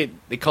 I think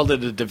they called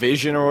it a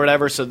division or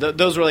whatever. So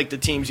those were the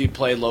teams you'd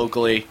play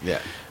locally.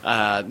 Yeah.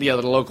 The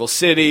other local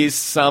cities,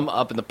 some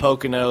up in the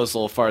Poconos, a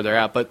little farther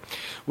out. But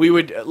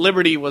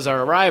Liberty was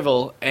our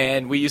rival,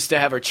 and we used to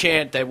have our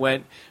chant that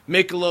went,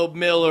 Michelob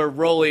Miller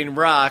Rolling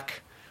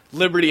Rock,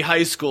 Liberty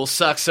High School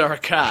sucks our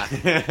cock.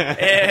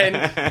 And,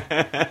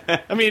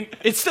 I mean,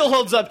 it still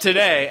holds up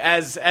today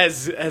as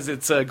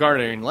it's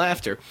garnering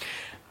laughter.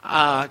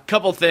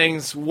 Couple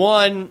things.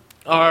 One,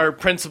 our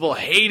principal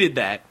hated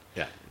that.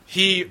 Yeah.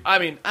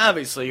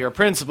 Obviously, you're a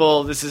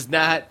principal. This is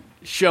not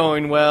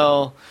showing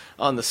well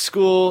on the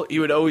school. He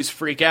would always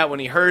freak out when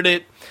he heard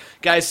it.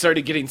 Guys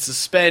started getting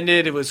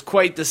suspended. It was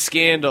quite the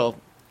scandal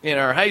in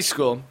our high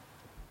school.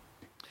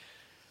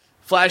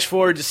 Flash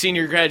forward to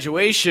senior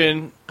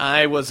graduation,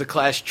 I was a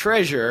class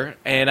treasurer,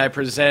 and I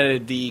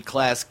presented the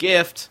class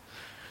gift.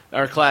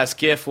 Our class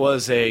gift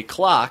was a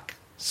clock.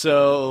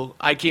 So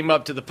I came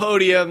up to the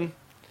podium,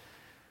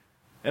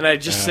 and I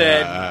just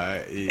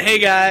said, hey,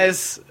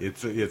 guys.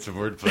 It's a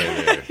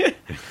wordplay there.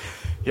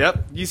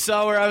 Yep, you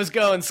saw where I was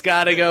going,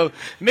 Scott. I go,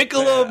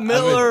 Michelob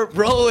Miller,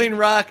 Rolling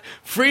Rock,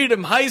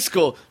 Freedom High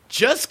School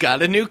just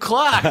got a new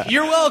clock.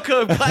 You're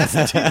welcome, class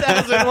of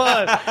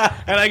 2001.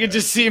 And I could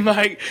just see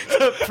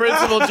the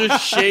principal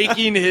just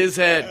shaking his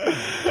head.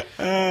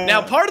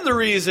 Now, part of the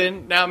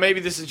reason, maybe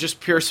this is just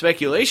pure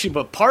speculation,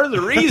 but part of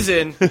the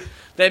reason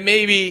that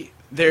maybe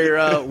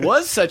there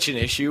was such an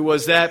issue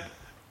was that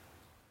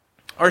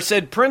our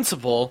said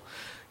principal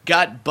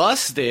got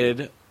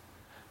busted.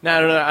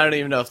 Now, I don't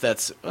even know if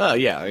that's,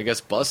 I guess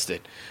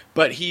busted.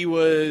 but he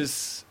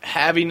was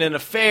having an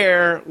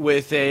affair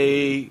with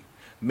a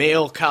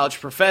male college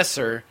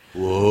professor.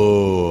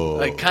 Whoa.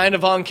 Like, kind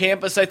of on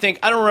campus, I think.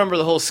 I don't remember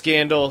the whole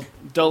scandal.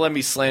 Don't let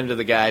me slander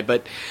the guy.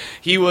 But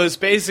he was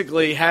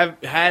basically had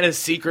a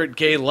secret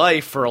gay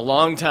life for a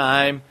long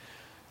time.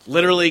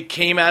 Literally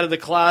came out of the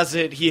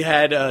closet. He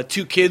had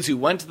 2 kids who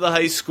went to the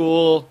high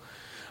school,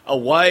 a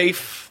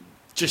wife,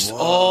 just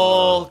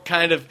all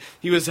kind of...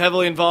 He was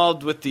heavily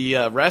involved with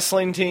the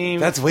wrestling team.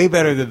 That's way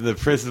better than the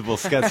principal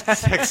sex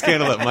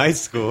scandal at my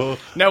school.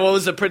 Now, what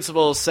was the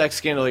principal sex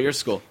scandal at your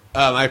school?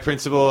 My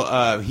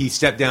principal, he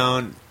stepped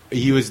down...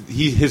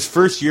 His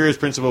first year as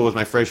principal was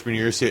my freshman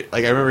year. So,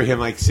 like, I remember him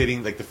like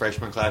sitting like the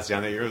freshman class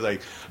down there. He was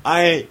like,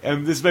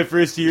 this is my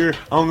first year.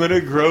 I'm gonna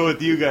grow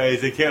with you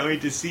guys. I can't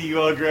wait to see you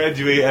all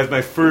graduate as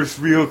my first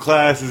real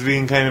class as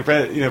being kind of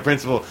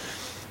principal.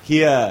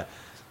 He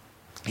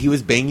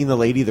was banging the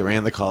lady that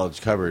ran the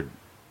college cupboard.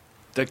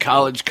 The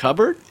college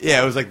cupboard?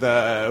 Yeah, it was like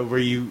the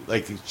where you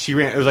like she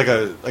ran. It was like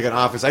an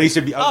office. I used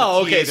to be.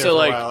 Okay, so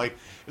like.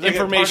 Like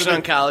information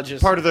on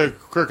colleges. Part of the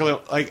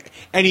curriculum, like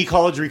any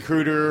college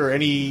recruiter or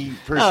any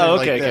person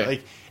okay.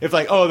 Like if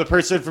like, the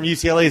person from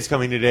UCLA is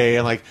coming today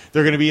and like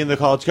they're going to be in the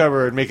college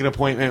cupboard, make an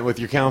appointment with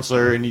your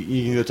counselor and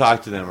you can go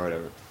talk to them or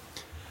whatever.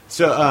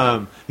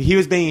 So he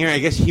was banging her. I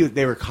guess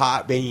they were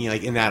caught banging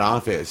like in that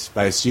office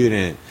by a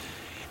student.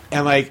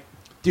 And like,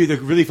 dude, the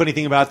really funny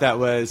thing about that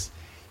was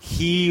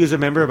he was a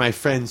member of my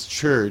friend's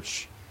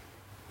church.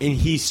 And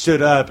he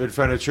stood up in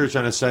front of church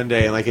on a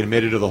Sunday and like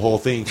admitted to the whole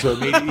thing. So it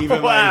made it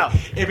even wow.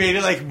 It made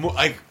it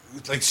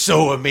like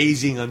so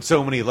amazing on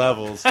so many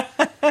levels.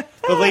 The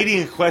lady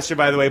in question,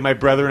 by the way, my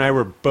brother and I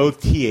were both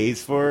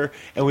TAs for her,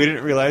 and we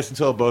didn't realize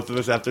until both of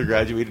us after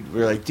graduated, we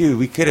were like, dude,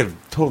 we could have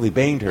totally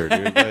banged her,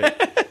 dude.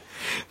 But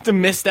the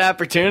missed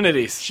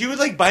opportunities. she would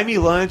like buy me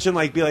lunch and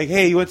like be like,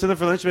 hey, you want something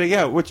for lunch? I'm like,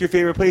 yeah, what's your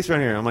favorite place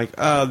around here? I'm like,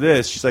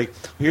 this. She's like,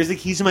 here's the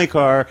keys to my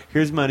car,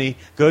 here's money,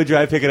 go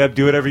drive, pick it up,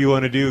 do whatever you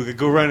want to do,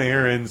 go run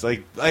errands.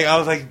 Like I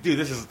was like, dude,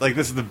 this is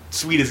the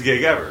sweetest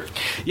gig ever.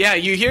 Yeah,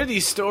 you hear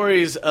these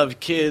stories of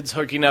kids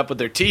hooking up with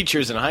their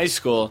teachers in high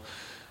school.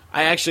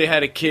 I actually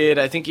had a kid,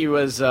 I think he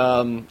was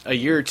a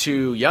year or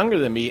 2 younger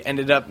than me,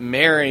 ended up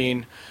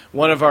marrying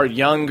one of our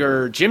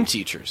younger gym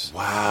teachers.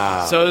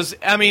 Wow. So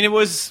it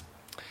was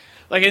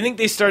like, I think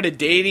they started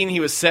dating. He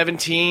was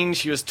 17.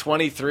 She was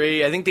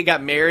 23. I think they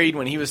got married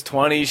when he was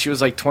 20. She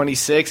was like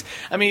 26.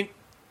 I mean,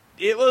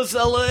 it was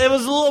a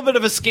little bit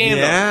of a scandal.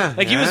 Yeah,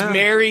 like, he was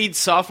married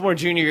sophomore,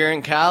 junior year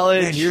in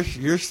college.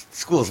 Man, your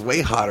school is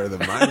way hotter than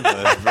mine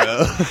was,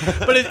 bro.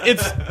 But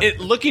it's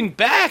looking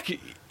back,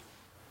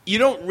 you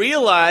don't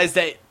realize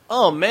that,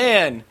 oh,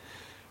 man,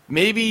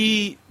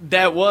 maybe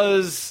that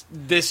was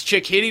this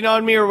chick hitting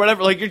on me or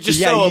whatever. Like, you're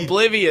just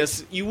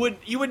oblivious. You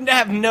wouldn't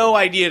have no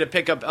idea to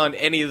pick up on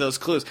any of those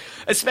clues,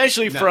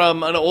 especially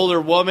from an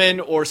older woman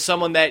or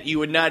someone that you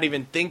would not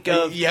even think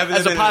of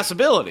as a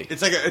possibility.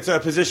 It's a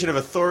position of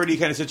authority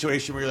kind of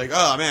situation where you're like,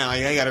 oh man,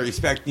 I got to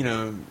respect,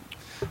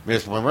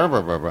 Miss.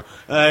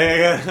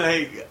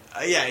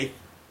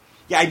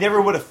 Yeah, I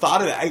never would have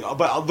thought of that.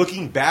 But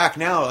looking back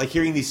now, like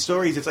hearing these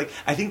stories, it's like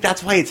I think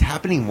that's why it's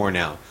happening more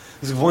now.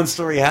 Because one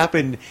story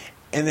happened,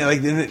 and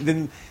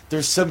then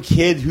there's some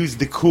kid who's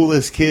the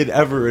coolest kid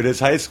ever at his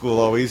high school.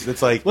 Always,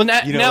 it's like, well,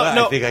 I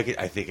think I could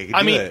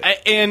do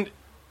it. And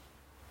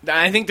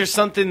I think there's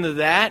something to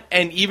that.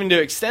 And even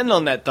to extend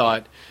on that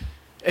thought,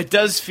 it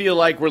does feel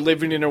like we're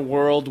living in a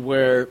world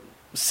where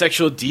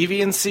sexual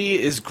deviancy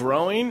is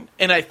growing.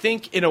 And I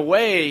think, in a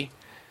way,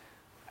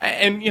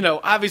 and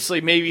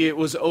obviously, maybe it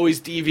was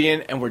always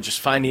deviant, and we're just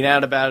finding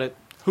out about it.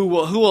 Who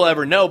will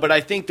ever know? But I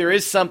think there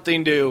is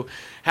something to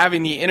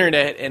having the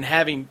internet and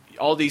having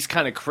all these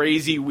kind of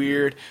crazy,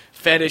 weird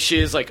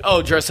fetishes, like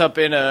dress up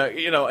in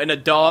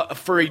a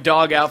furry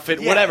dog outfit,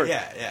 whatever.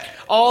 Yeah.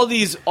 All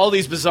these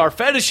bizarre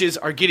fetishes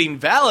are getting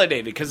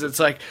validated because it's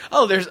like,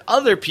 there's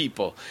other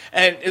people,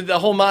 and the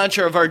whole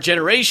mantra of our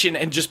generation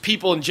and just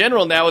people in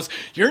general now is,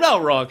 you're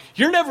not wrong,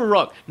 you're never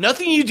wrong,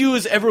 nothing you do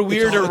is ever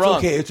weird or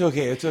wrong. It's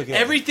okay.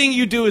 Everything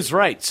you do is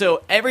right.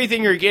 So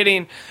everything you're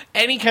getting,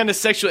 any kind of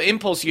sexual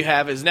impulse you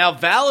have, is now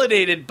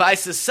validated by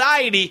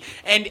society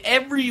and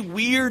every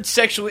weird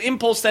sexual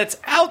impulse that's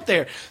out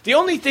there. The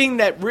only thing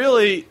that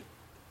really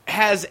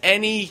has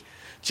any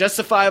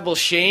justifiable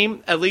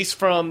shame, at least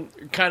from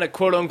kind of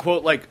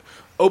quote-unquote like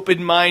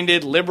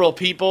open-minded liberal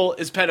people,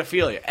 is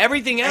pedophilia.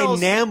 Everything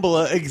else... And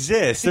NAMBLA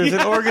exists. There's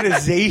an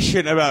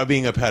organization about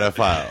being a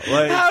pedophile.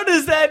 Like, how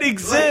does that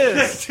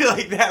exist?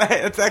 Like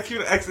that.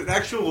 That's an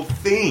actual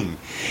thing.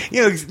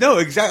 No,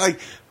 exactly. Like,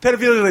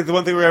 pedophilia is like the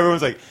one thing where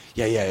everyone's like,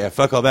 yeah,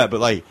 fuck all that.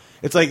 But like,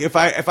 it's like if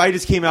I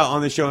just came out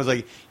on the show and was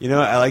like,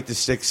 I like to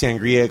stick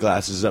sangria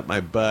glasses up my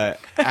butt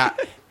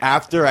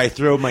after I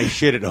throw my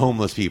shit at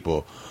homeless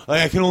people.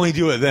 Like, I can only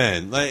do it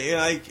then.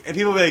 And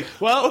people be like,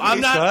 well, okay, I'm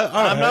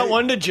Scott, not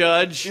one to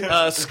judge,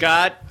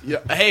 Scott.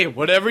 Hey,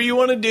 whatever you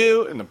want to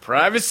do in the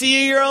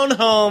privacy of your own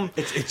home.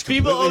 It's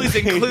people always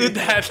include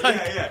that.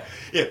 Like, yeah.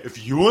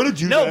 If you want to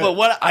do that. No, but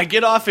what I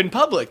get off in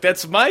public,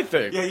 that's my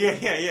thing.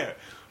 Yeah.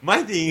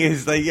 My thing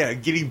is, like,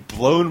 getting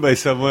blown by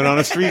someone on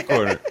a street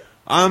corner.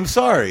 I'm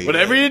sorry.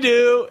 Whatever you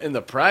do in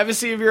the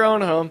privacy of your own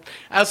home.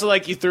 I also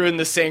like you threw in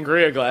the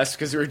sangria glass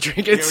because we were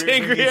drinking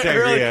sangria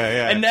earlier.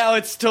 And now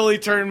it's totally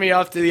turned me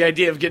off to the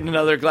idea of getting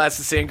another glass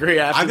of sangria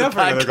after the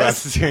podcast. Another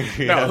glass of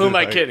sangria. No, who am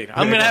I kidding?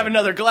 I'm going to have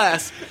another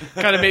glass.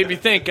 Kind of made me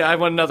think I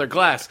want another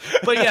glass.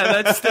 But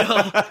yeah, that's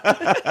still...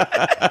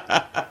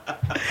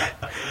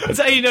 That's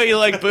how you know you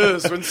like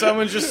booze. When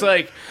someone's just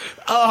like,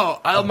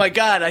 oh my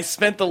God, I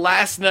spent the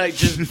last night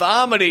just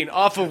vomiting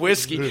off of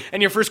whiskey.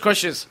 And your first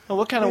question is,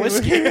 what kind of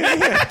whiskey?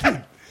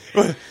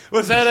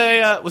 Was that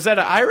an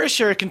Irish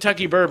or a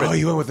Kentucky bourbon? Oh,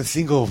 you went with a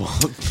single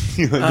malt.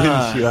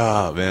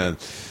 Oh, man.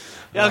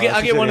 Yeah,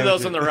 I'll get one of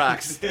those on the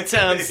rocks. That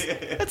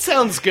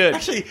sounds good.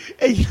 Actually,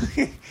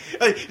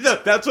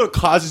 that's what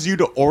causes you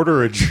to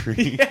order a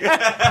drink.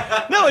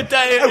 No,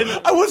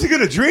 I wasn't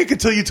going to drink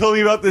until you told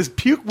me about this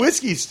puke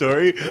whiskey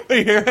story, but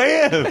here I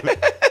am.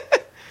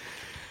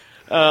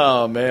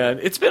 Oh, man.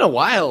 It's been a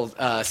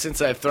while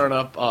since I've thrown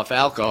up off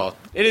alcohol.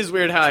 It is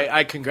weird how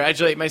I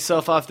congratulate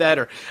myself off that,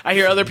 or I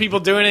hear other people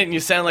doing it and you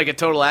sound like a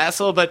total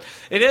asshole, but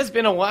it has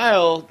been a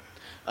while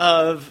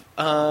of,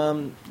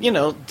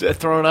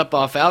 throwing up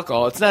off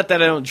alcohol. It's not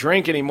that I don't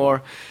drink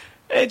anymore.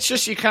 It's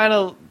just you kind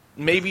of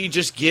maybe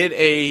just get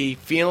a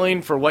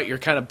feeling for what your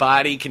kind of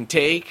body can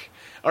take.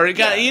 Or you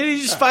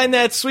just find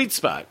that sweet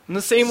spot. In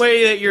the same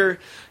way that you're,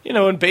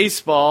 in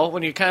baseball,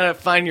 when you kind of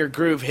find your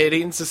groove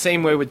hitting, it's the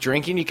same way with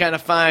drinking. You kind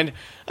of find,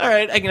 all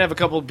right, I can have a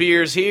couple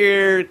beers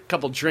here, a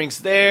couple drinks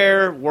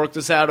there, work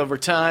this out over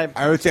time.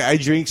 I would say I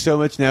drink so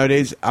much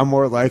nowadays, I'm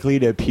more likely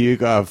to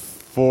puke off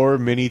 4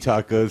 mini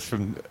tacos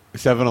from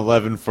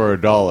 7-Eleven for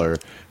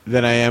 $1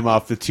 than I am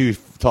off the 2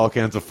 tall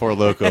cans of Four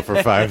Loko for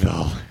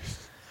 $5.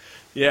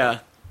 Yeah.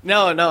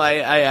 No,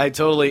 I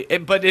totally...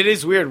 but it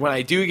is weird. When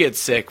I do get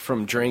sick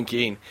from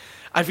drinking,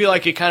 I feel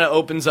like it kind of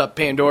opens up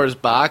Pandora's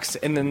box,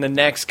 and then the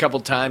next couple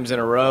times in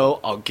a row,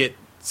 I'll get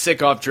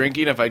sick off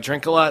drinking if I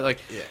drink a lot.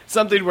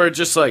 Something where it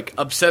just,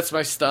 upsets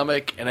my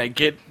stomach, and I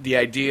get the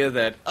idea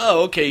that,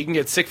 okay, you can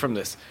get sick from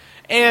this.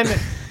 And...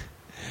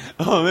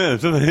 oh, man,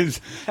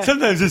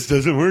 sometimes this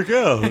doesn't work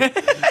out.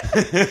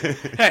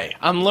 Hey,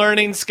 I'm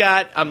learning,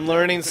 Scott. I'm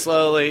learning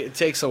slowly. It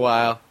takes a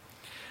while.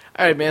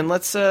 All right, man,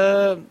 let's...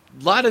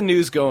 lot of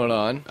news going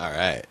on. All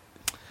right.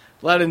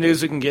 A lot of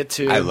news we can get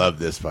to. I love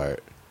this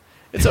part.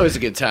 It's always a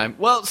good time.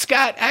 Well,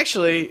 Scott,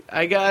 actually,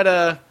 I got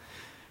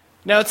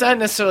now, it's not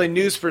necessarily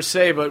news per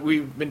se, but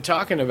we've been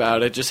talking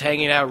about it, just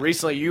hanging out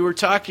recently. You were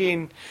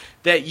talking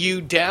that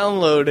you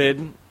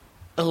downloaded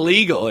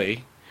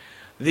illegally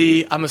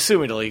I'm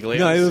assuming illegally.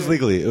 No, it was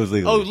legally. It was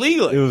legal. Oh,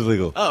 legally? It was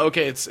legal. Oh,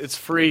 okay. It's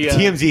free.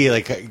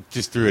 TMZ,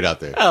 just threw it out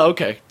there. Oh,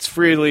 okay. It's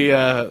freely...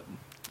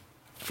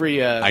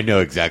 free. I know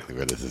exactly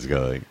where this is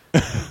going.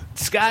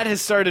 Scott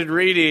has started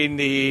reading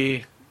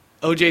the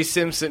O.J.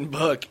 Simpson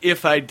book,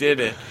 If I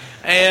Did It.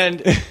 And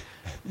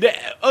the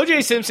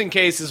O.J. Simpson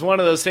case is one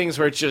of those things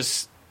where it's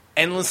just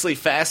endlessly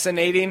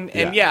fascinating.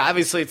 And,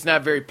 obviously it's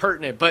not very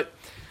pertinent, but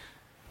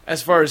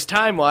as far as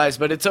time-wise,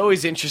 but it's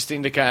always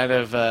interesting to kind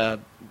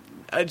of...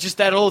 just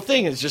that whole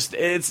thing is just...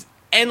 It's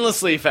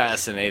endlessly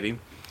fascinating.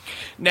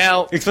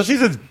 Now... Especially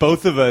since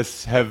both of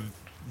us have...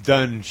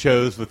 done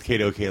shows with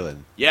Kato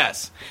Kalin.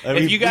 Yes.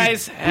 If you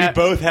guys we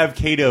both have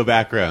Kato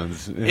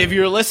backgrounds. If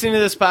you're listening to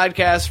this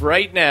podcast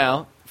right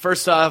now,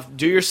 first off,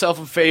 do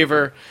yourself a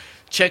favor.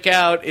 Check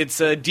out,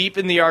 it's deep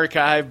in the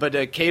archive, but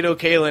a Kato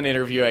Kalin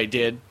interview I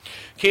did.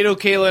 Kato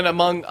Kalin,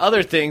 among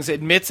other things,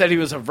 admits that he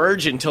was a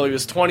virgin until he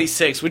was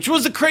 26, which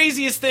was the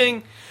craziest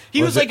thing.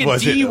 He was like a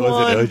D1.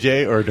 Was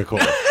it OJ or Nicole?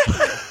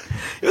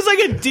 It was like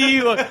a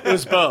D1. It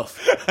was both.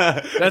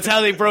 That's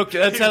how they broke.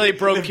 That's how they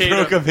broke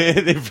Kato.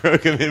 They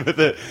broke him in with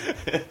a.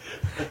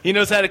 He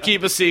knows how to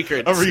keep a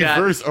secret. A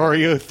reverse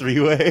Oreo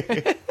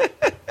 3-way.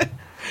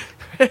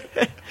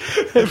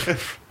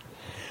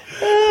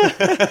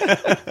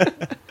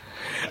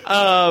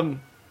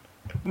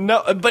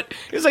 No, but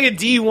he was like a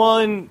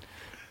D1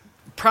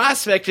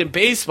 prospect in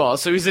baseball,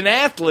 so he's an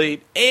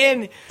athlete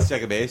and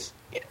second base.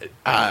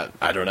 I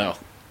don't know.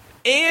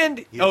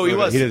 And he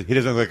was. He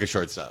doesn't look like a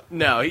shortstop.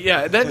 No,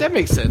 yeah, that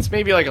makes sense.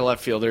 Maybe like a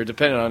left fielder,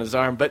 depending on his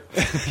arm. But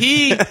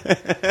he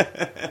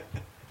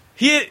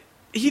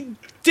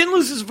didn't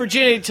lose his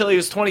virginity until he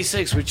was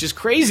 26, which is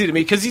crazy to me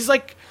because he's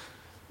like,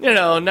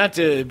 not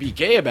to be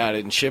gay about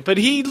it and shit, but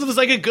he was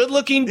like a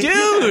good-looking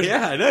dude.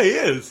 Yeah, no, he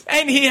is.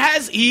 And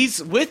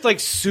he's with like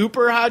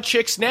super hot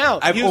chicks now.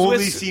 I've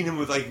only seen him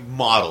with like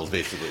models,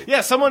 basically. Yeah,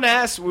 someone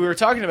asked, we were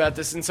talking about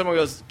this, and someone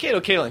goes,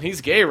 Kato Kalin,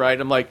 he's gay,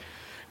 right? I'm like,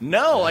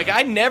 no, like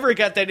I never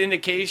got that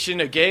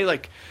indication of gay.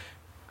 Like,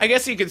 I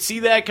guess you could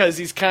see that because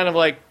he's kind of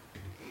like...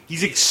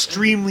 He's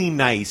extremely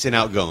nice and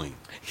outgoing.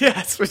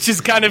 Yes, which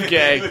is kind of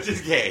gay. Which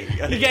is gay.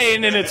 Gay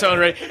in its own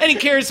right. And he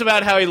cares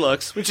about how he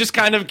looks, which is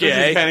kind of gay.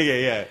 Which is kind of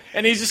gay, yeah.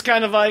 And he's just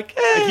kind of like...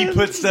 Like he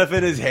puts stuff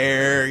in his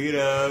hair,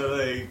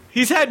 like...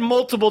 He's had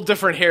multiple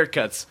different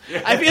haircuts.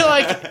 I feel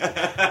like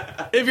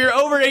if you're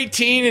over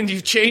 18 and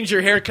you've changed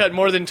your haircut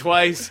more than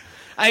twice...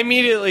 I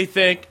immediately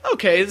think,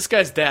 okay, this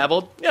guy's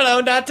dabbled.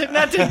 Not to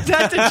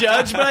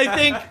judge, but I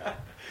think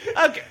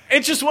Okay,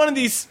 it's just one of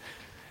these.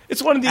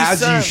 It's one of these.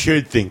 As you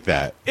should think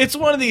that. It's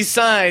one of these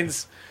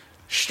signs.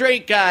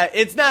 Straight guy.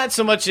 It's not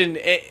so much an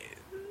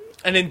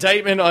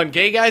indictment on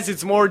gay guys.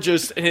 It's more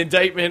just an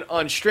indictment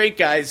on straight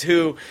guys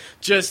who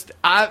just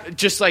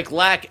like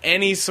lack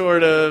any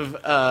sort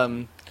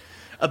of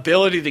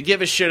ability to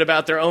give a shit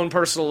about their own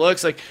personal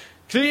looks. Like,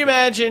 can you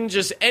imagine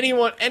just any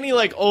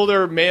like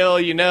older male,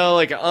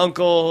 like an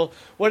uncle,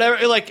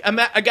 whatever, like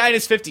a guy in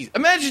his 50s?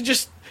 Imagine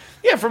just.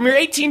 Yeah, from your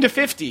 18 to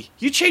 50,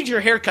 you change your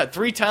haircut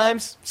 3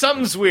 times,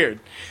 something's weird.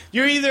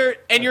 You're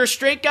a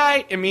straight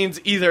guy, it means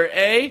either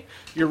A,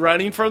 you're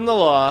running from the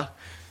law,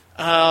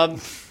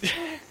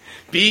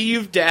 B,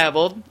 you've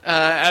dabbled,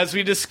 as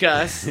we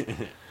discussed,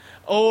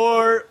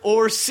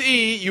 or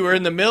C, you were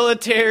in the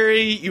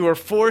military, you were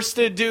forced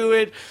to do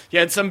it, you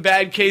had some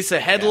bad case of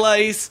head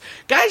lice.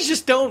 Guys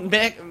just don't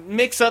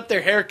mix up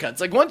their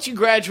haircuts. Like, once you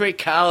graduate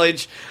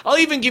college, I'll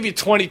even give you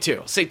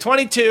 22. Say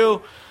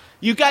 22...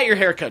 You got your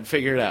haircut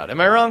figured out.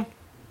 Am I wrong?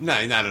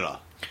 No, not at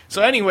all.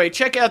 So anyway,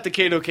 check out the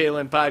Cato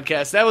Kalin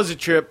podcast. That was a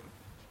trip.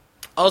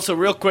 Also,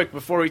 real quick,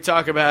 before we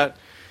talk about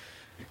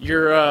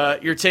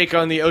your take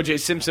on the O.J.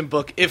 Simpson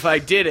book, If I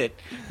Did It,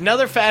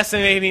 another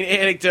fascinating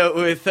anecdote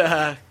with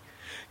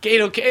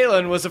Cato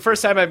Kalin was the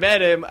first time I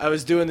met him. I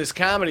was doing this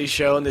comedy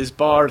show in this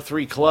bar,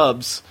 3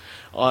 Clubs,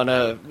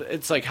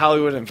 it's like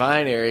Hollywood and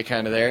Vine area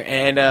kind of there.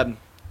 And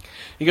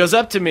he goes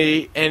up to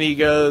me and he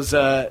goes,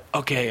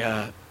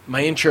 okay,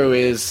 my intro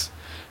is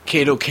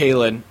Cato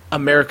Kalin,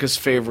 America's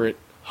favorite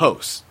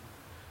host.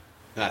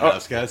 Not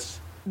house guest?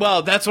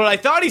 Well, that's what I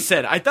thought he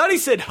said. I thought he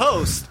said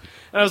host.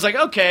 And I was like,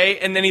 okay.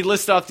 And then he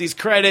lists off these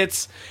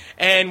credits,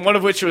 and one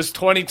of which was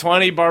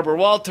 2020, Barbara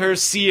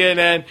Walters,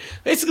 CNN.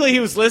 Basically, he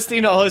was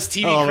listing all his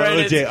TV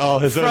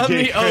credits from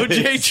the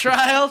OJ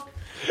trial.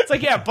 It's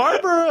like, yeah,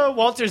 Barbara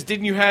Walters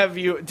didn't have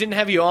you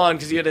on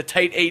because you had a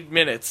tight 8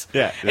 minutes.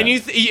 Yeah. And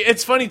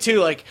it's funny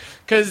too, like,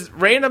 because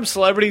random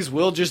celebrities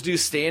will just do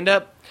stand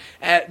up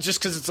just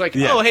because it's like,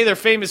 oh, hey, they're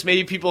famous.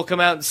 Maybe people come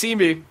out and see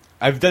me.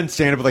 I've done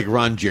stand up with like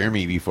Ron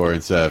Jeremy before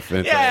and stuff.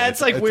 And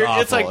it's like weird.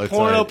 Awful. It's like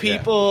porno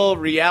people,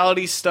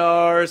 reality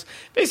stars.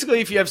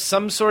 Basically, if you have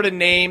some sort of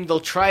name, they'll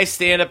try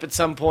stand up at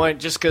some point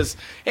just because,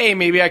 hey,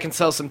 maybe I can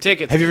sell some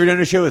tickets. Have you ever done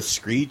a show with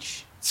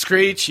Screech?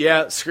 Screech.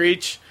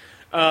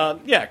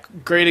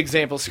 Great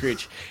example,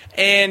 Screech.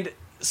 And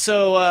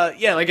so,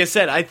 like I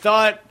said, I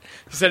thought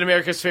he said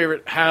America's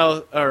favorite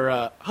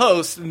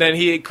host, and then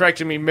he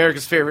corrected me,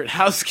 America's favorite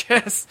house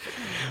guest,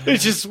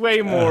 which is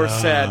way more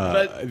sad.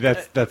 But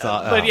that's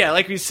But yeah,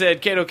 like we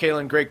said, Cato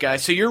Kalin, great guy.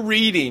 So you're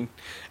reading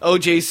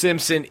O.J.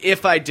 Simpson,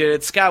 If I Did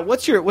It. Scott,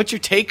 what's your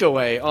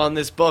takeaway on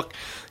this book?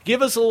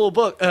 Give us a little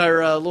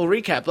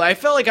recap. I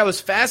felt like I was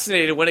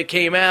fascinated when it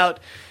came out.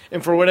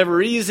 And for whatever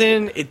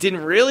reason, it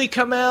didn't really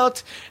come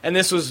out. And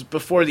this was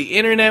before the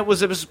internet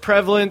was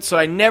prevalent, so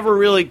I never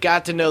really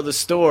got to know the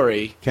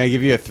story. Can I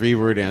give you a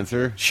 3-word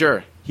answer?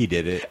 Sure. He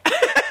did it.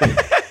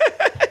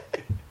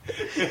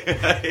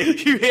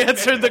 You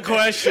answered the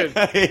question.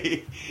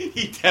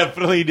 He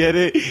definitely did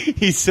it.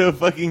 He's so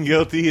fucking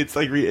guilty. It's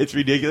like it's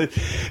ridiculous.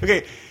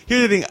 Okay,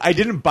 here's the thing. I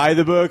didn't buy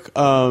the book.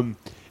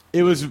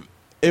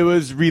 It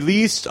was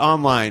released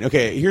online.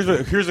 Okay, here's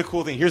the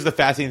cool thing. Here's the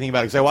fascinating thing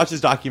about it. Because I watched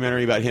this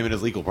documentary about him and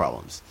his legal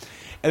problems.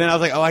 And then I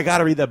was like, oh, I got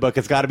to read that book.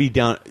 It's got to be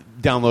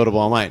downloadable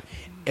online.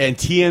 And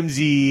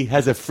TMZ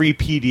has a free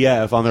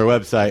PDF on their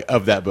website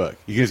of that book.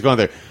 You can just go on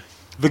there.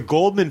 The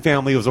Goldman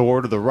family was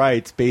awarded the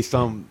rights based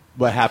on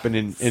what happened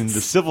in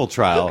the civil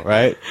trial,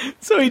 right?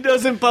 So he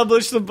doesn't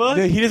publish the book?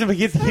 He doesn't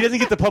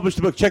get to publish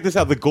the book. Check this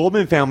out. The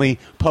Goldman family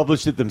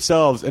published it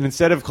themselves. And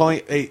instead of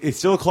calling it, they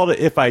still called it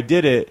If I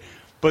Did It.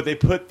 But they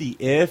put the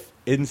if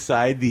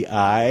inside the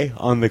I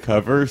on the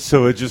cover,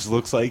 so it just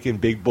looks like in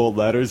big bold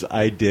letters,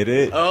 I did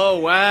it. Oh,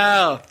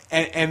 wow.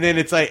 And then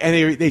it's like,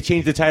 and they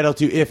changed the title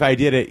to If I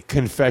Did It,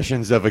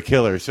 Confessions of a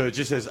Killer. So it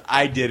just says,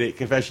 I did it,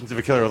 Confessions of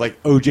a Killer,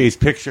 like OJ's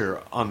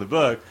picture on the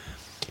book.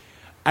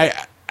 I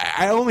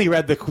only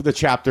read the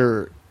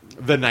chapter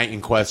the night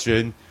in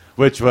question,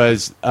 which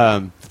was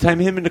the time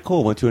him and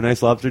Nicole went to a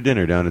nice lobster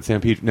dinner down at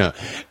San Pedro. No,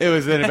 it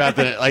was then about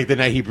the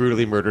night he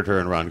brutally murdered her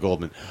and Ron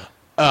Goldman.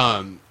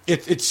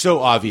 It's so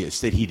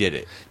obvious that he did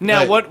it.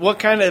 Now, what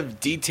kind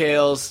of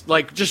details,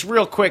 like just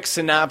real quick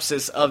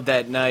synopsis of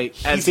that night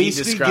as he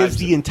basically describes gives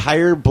the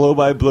entire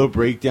blow-by-blow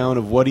breakdown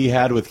of what he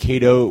had with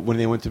Cato when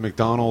they went to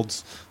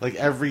McDonald's, like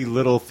every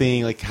little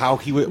thing, like how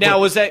he would. Now,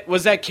 was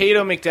that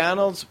Cato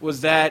McDonald's?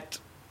 Was that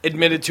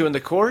admitted to in the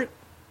court?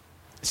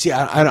 See,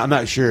 I'm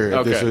not sure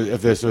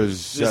if this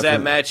was. Does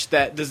that match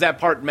that? Does that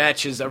part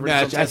match his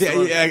original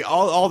testimony? I think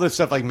all this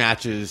stuff like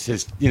matches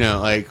his,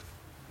 like.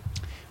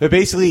 But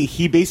basically,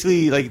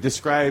 he like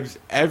describes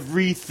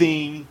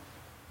everything,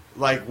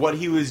 like what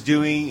he was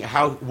doing,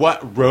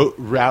 what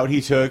route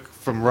he took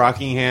from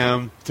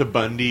Rockingham to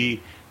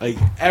Bundy, like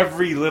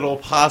every little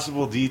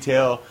possible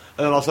detail.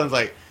 And then all of a sudden, it's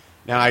like,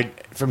 now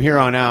from here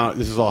on out,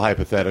 this is all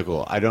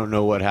hypothetical. I don't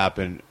know what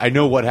happened. I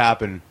know what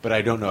happened, but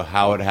I don't know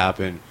how it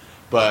happened.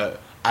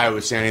 But I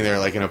was standing there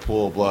like in a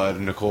pool of blood,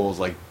 and Nicole's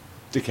like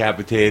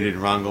decapitated,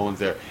 and Ron Goldman's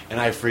there, and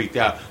I freaked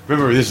out.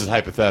 Remember, this is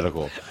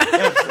hypothetical.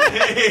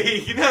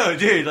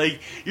 Dude,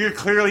 like, you're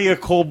clearly a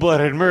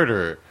cold-blooded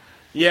murderer.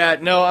 Yeah,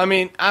 no, I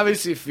mean,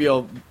 obviously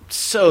feel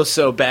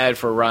so bad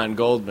for Ron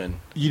Goldman.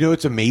 You know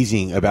what's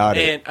amazing about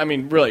it? And, I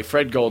mean, really,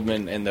 Fred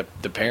Goldman and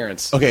the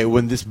parents. Okay,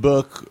 when this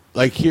book,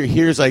 like,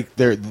 here's, like,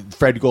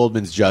 Fred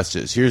Goldman's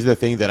justice. Here's the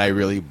thing that I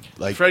really,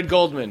 like... Fred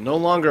Goldman, no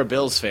longer a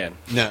Bills fan.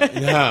 No.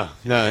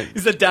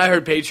 He's a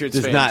diehard Patriots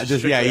fan.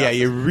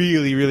 He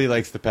really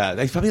likes the Pats.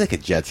 He's probably, like, a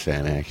Jets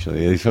fan,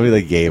 actually. He's probably,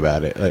 like, gay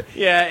about it. Like,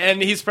 yeah,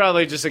 and he's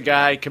probably just a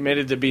guy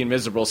committed to being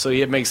miserable, so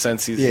it makes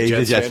sense he's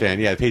a Jets fan.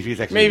 Yeah, the Patriots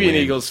actually maybe win.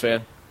 An Eagles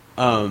fan.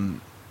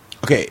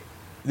 Okay,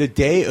 the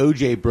day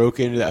OJ broke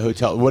into that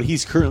hotel, what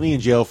he's currently in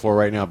jail for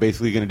right now,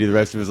 basically going to do the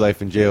rest of his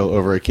life in jail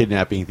over a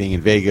kidnapping thing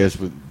in Vegas,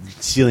 with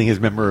stealing his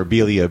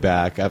memorabilia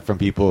back from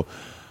people.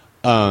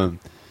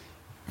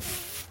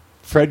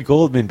 Fred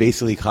Goldman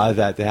basically caused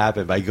that to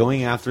happen by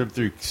going after him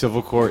through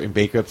civil court and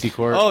bankruptcy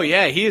court. Oh,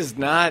 yeah, he's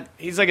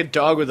like a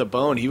dog with a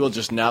bone. He will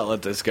just not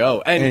let this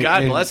go. And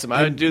God bless him.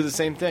 I would do the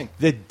same thing.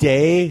 The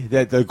day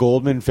that the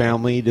Goldman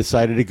family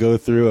decided to go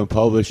through and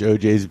publish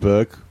OJ's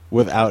book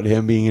without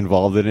him being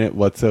involved in it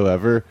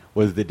whatsoever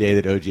was the day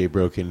that OJ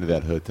broke into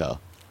that hotel.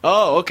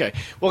 Oh, okay.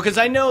 Well, because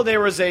I know there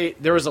was a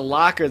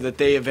locker that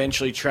they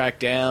eventually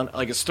tracked down,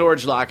 like a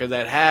storage locker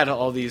that had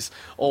all these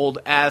old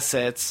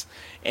assets,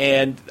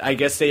 and I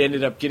guess they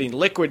ended up getting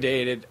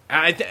liquidated.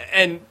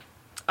 And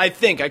I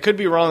think, I could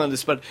be wrong on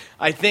this, but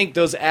I think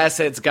those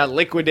assets got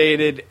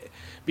liquidated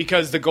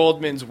because the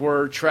Goldmans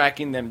were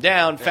tracking them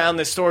down, found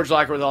this storage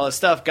locker with all this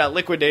stuff, got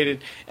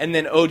liquidated, and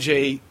then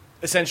OJ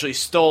essentially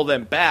stole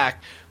them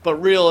back. But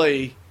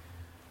really,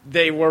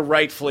 they were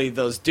rightfully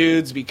those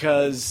dudes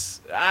because,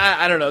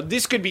 I don't know,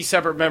 this could be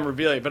separate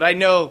memorabilia, but I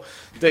know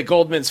that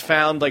Goldman's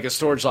found like a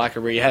storage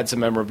locker where you had some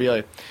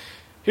memorabilia.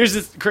 Here's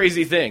the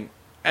crazy thing.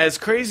 As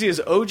crazy as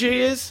OJ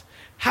is,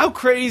 how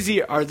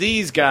crazy are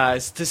these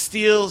guys to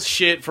steal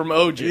shit from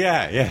OJ?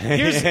 Yeah.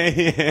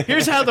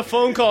 Here's how the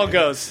phone call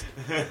goes.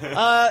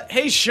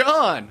 Hey,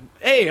 Sean.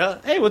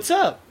 Hey, what's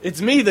up?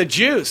 It's me, the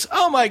Juice.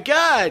 Oh, my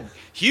God.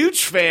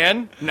 Huge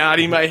fan.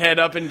 Nodding my head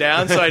up and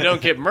down so I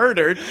don't get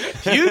murdered.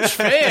 Huge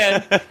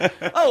fan.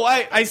 Oh,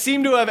 I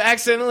seem to have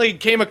accidentally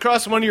came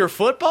across one of your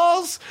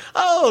footballs?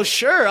 Oh,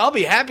 sure. I'll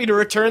be happy to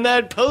return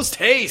that post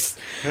haste.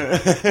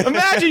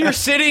 Imagine you're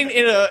sitting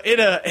in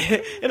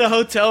a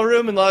hotel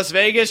room in Las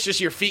Vegas, just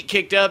your feet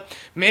kicked up.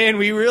 Man,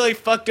 we really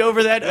fucked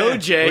over that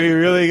OJ. We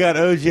really got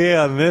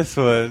OJ on this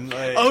one.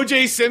 Like,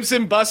 OJ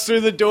Simpson busts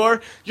through the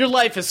door. Your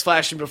life is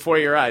flashing before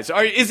your eyes.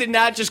 Is it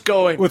not just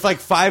going with like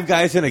 5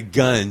 guys and a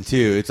gun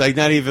too? It's like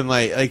not even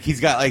like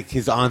he's got like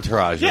his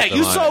entourage. Yeah,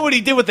 you saw what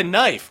he did with the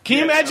knife. Can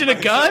you imagine a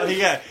gun?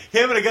 Yeah,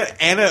 him and a gun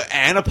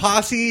and a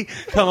posse.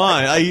 Come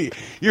on,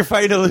 you're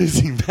fighting a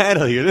losing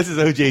battle here. This is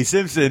OJ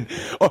Simpson.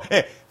 Oh,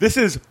 hey, this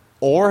is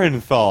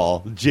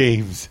Orenthal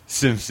James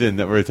Simpson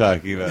that we're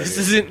talking about.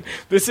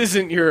 This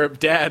isn't your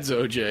dad's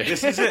OJ.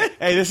 This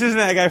isn't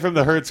that guy from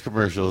the Hertz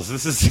commercials.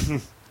 This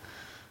is.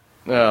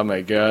 Oh my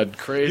God,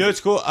 crazy! You know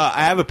what's cool?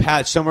 I have a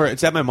patch somewhere.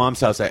 It's at my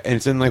mom's house, and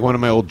it's in like one of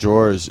my old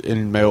drawers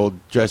in my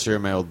old dresser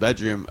in my old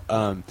bedroom.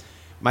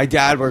 My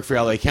dad worked for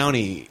LA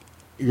County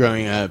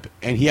growing up,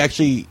 and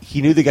he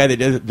knew the guy that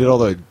did all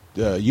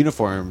the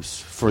uniforms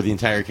for the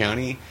entire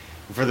county,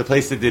 for the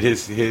place that did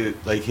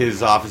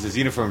his office's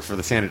uniforms for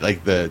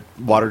the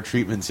water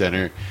treatment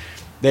center.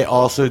 They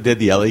also did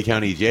the LA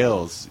County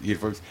jails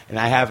uniforms, and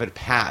I have a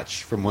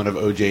patch from one of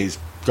OJ's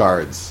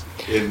guards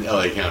in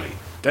LA County.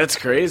 That's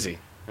crazy.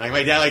 Like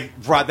my dad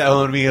brought that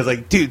home to me. I was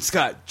like, dude,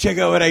 Scott, check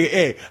out what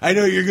I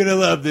know you're gonna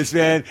love this,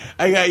 man.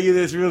 I got you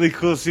this really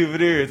cool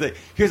souvenir. It's like,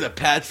 here's a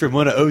patch from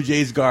one of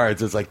OJ's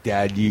guards. It's like,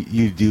 Dad,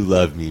 you do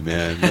love me,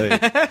 man.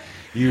 Like,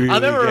 you really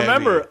I'll never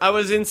remember. Me. I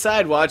was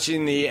inside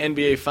watching the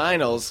NBA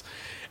Finals,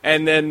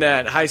 and then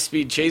that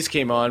high-speed chase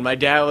came on. My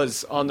dad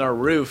was on our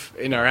roof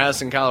in our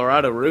house in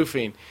Colorado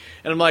roofing.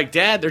 And I'm like,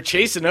 Dad, they're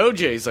chasing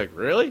OJ. He's like,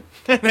 really?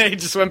 And then he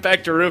just went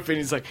back to roofing.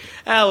 He's like,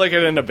 I'll look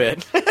at it in a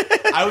bit.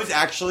 I was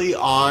actually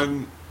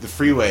on the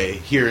freeway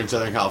here in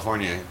Southern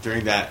California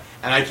during that,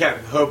 and I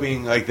kept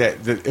hoping like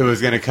that it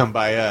was going to come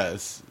by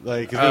us,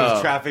 like because there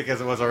was traffic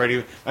as it was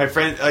already. My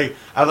friend, I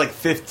was like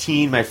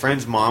 15. My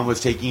friend's mom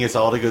was taking us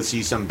all to go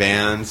see some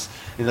bands,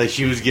 and like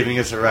she was giving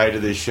us a ride to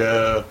the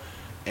show,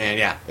 and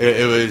yeah,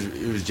 it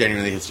was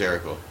genuinely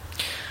hysterical.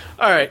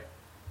 All right.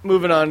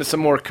 Moving on to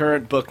some more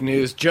current book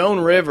news. Joan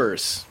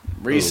Rivers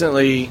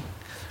recently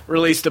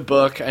released a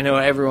book. I know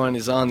everyone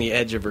is on the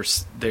edge of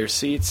their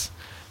seats.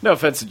 No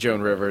offense to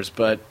Joan Rivers,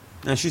 but...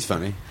 No, she's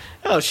funny.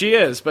 Oh, she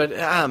is, but,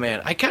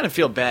 man, I kind of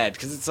feel bad,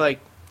 because it's like...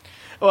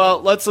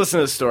 Well, let's listen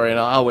to the story, and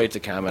I'll wait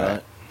to comment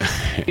on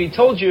it. He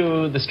told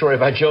you the story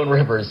about Joan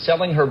Rivers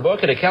selling her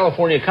book at a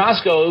California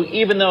Costco,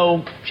 even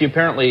though she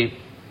apparently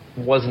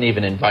wasn't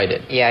even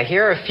invited. Yeah,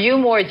 here are a few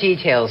more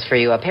details for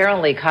you.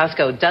 Apparently,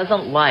 Costco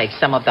doesn't like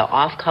some of the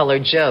off-color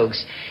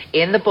jokes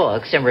in the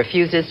books and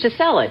refuses to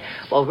sell it.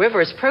 Well,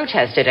 Rivers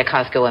protested at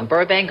Costco in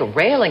Burbank,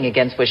 railing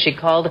against what she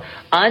called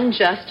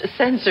unjust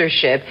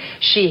censorship.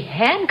 She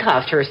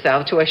handcuffed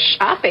herself to a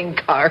shopping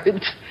cart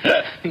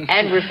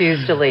and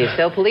refused to leave.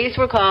 So police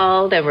were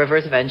called, and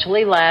Rivers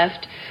eventually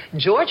left.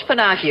 George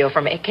Pinocchio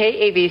from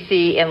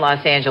KABC in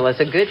Los Angeles,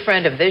 a good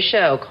friend of this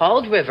show,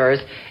 called Rivers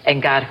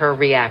and got her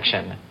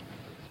reaction.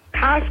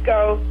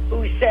 Costco,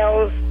 who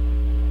sells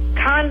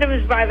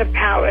condoms by the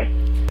pallet.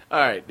 All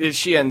right,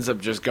 she ends up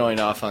just going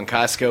off on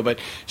Costco, but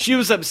she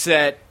was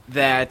upset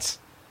that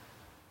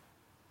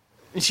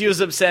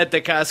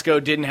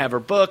Costco didn't have her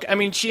book. I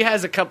mean, she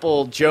has a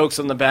couple jokes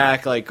on the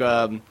back, like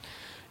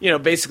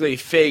basically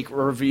fake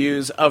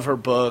reviews of her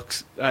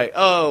books. Like,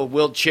 oh,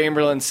 Wilt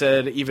Chamberlain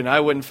said even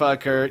I wouldn't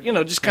fuck her.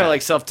 Just kind of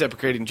like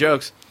self-deprecating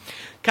jokes.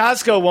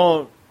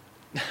 Costco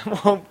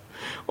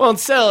won't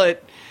sell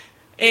it,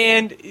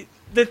 and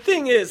the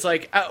thing is,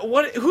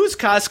 who's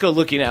Costco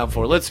looking out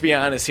for? Let's be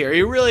honest here. Are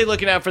you really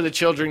looking out for the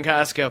children,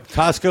 Costco?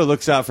 Costco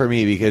looks out for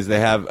me because they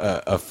have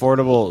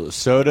affordable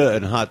soda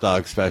and hot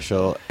dog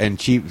special and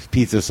cheap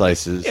pizza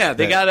slices. Yeah,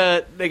 they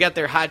got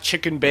their hot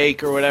chicken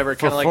bake or whatever,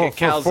 kind of like a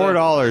calzone. For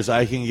 $4,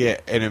 I can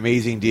get an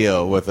amazing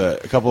deal with a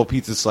couple of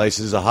pizza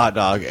slices, a hot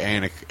dog,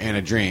 and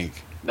a drink.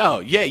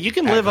 Oh yeah, you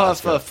can live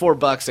off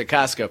 $4 at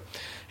Costco.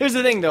 Here's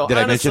the thing, though. Did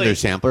honestly, I mention their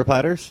sampler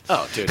platters?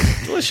 Oh, dude,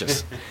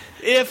 delicious.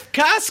 If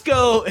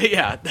Costco,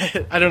 yeah,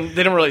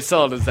 they don't really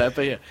sell it as that,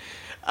 but yeah.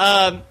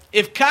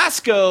 If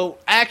Costco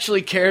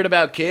actually cared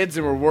about kids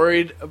and were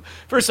worried,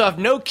 first off,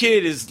 no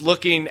kid is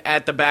looking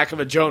at the back of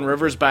a Joan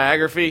Rivers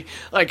biography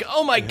like,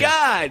 oh my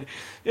God,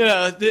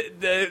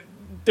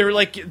 they're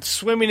like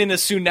swimming in a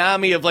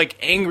tsunami of like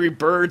Angry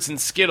Birds and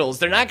Skittles.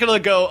 They're not going to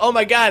go, oh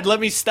my God, let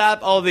me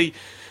stop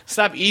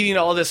eating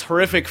all this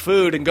horrific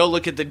food and go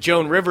look at the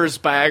Joan Rivers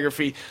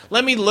biography.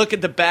 Let me look at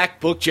the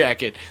back book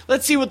jacket.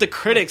 Let's see what the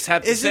critics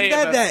have to say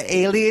about it. Isn't that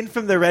alien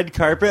from the red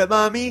carpet,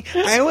 Mommy?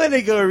 I want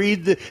to go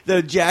read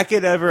the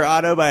jacket of her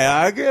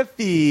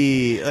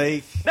autobiography.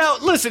 Now,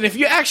 listen, if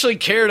you actually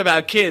cared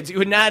about kids, you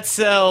would not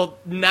sell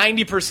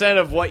 90%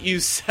 of what you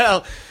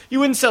sell. You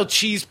wouldn't sell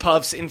cheese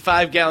puffs in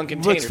 5-gallon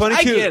containers. What's funny,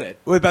 too, I get it.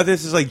 What about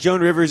this is, Joan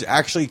Rivers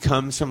actually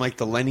comes from,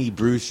 the Lenny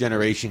Bruce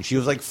generation. She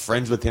was,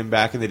 friends with him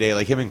back in the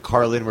day. Him and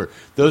Carlin were...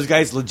 Those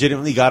guys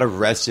legitimately got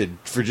arrested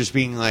for just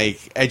being,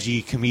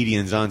 edgy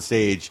comedians on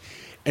stage.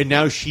 And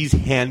now she's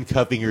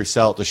handcuffing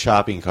herself to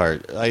shopping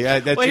cart.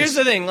 Here's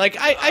the thing.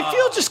 I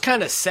feel just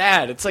kind of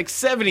sad. It's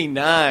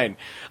 79.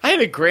 I had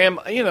a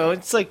grandma...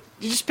 it's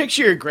you just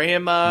picture your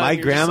grandma. My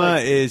grandma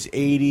is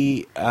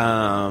 80...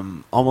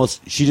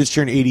 almost... She just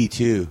turned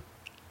 82.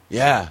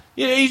 Yeah.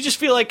 You just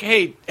feel like,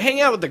 hey, hang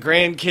out with the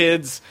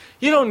grandkids.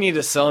 You don't need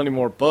to sell any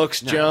more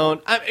books, No. Joan.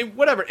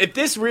 Whatever.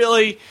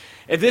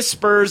 If this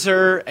spurs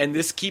her and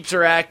this keeps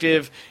her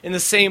active in the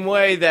same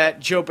way that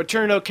Joe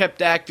Paterno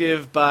kept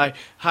active by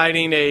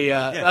hiding a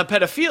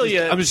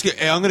pedophilia.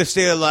 I'm gonna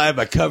stay alive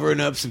by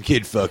covering up some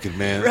kid fucking,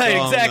 man. Right,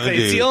 exactly.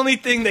 It's the only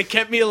thing that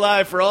kept me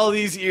alive for all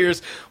these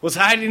years was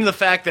hiding the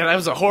fact that I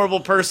was a horrible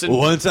person.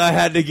 Once I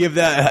had to give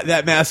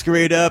that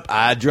masquerade up,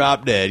 I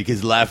dropped dead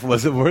because life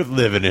wasn't worth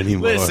living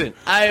anymore. Listen,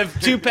 I have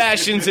two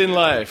passions in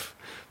life.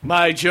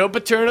 My Joe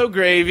Paterno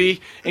gravy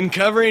and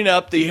covering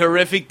up the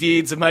horrific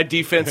deeds of my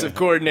defensive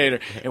coordinator.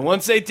 And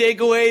once they take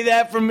away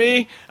that from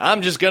me,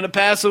 I'm just going to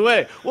pass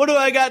away. What do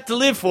I got to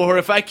live for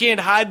if I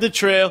can't hide the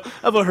trail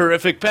of a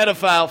horrific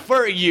pedophile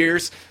for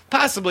years,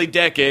 possibly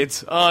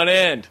decades on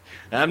end?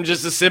 I'm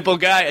just a simple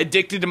guy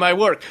addicted to my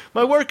work.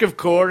 My work, of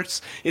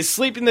course, is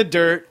sweeping the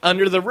dirt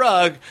under the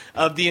rug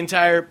of the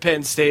entire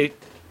Penn State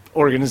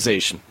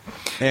organization.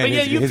 And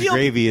his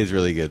gravy is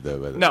really good, though.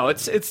 By the way. No,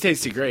 it's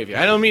tasty gravy.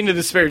 I don't mean to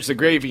disparage the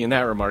gravy in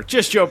that remark.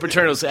 Just Joe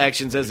Paterno's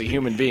actions as a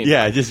human being.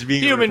 Yeah, just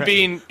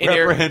being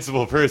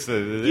reprehensible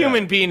person.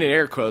 Human being in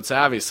air quotes,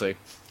 obviously.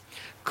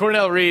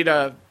 Cornell Reed,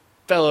 a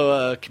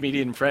fellow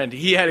comedian friend,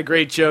 he had a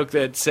great joke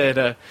that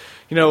said,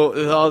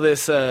 with all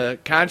this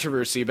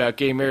controversy about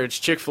gay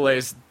marriage,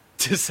 Chick-fil-A's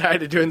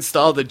decided to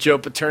install the Joe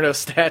Paterno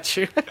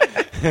statue.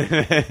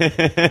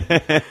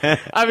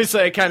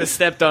 Obviously, I kind of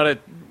stepped on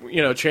it,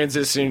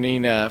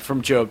 transitioning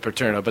from Joe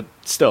Paterno, but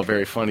still a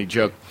very funny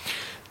joke.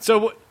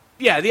 So,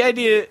 yeah, the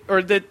idea,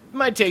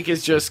 my take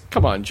is just,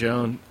 come on,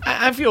 Joan.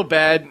 I feel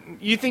bad.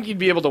 You think you'd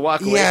be able to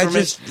walk away from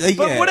it?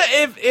 But what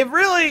if it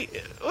really...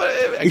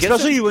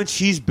 Especially when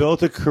she's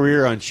built a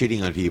career on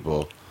shitting on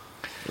people.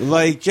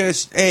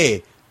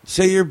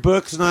 So your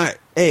book's not...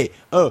 is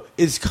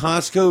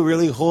Costco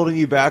really holding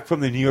you back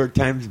from the New York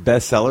Times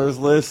bestsellers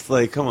list?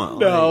 Come on.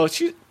 No,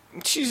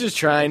 She's just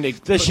trying to...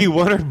 Does she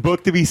want her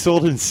book to be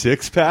sold in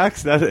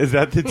 6-packs? Is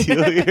that the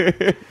deal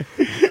here?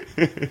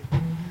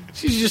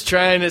 She's just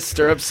trying to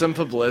stir up some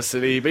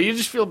publicity, but you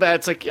just feel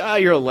bad. It's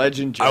you're a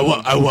legend,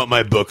 Joan. I want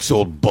my book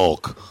sold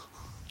bulk.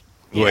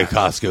 The way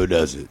Costco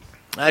does it.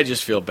 I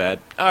just feel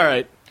bad. All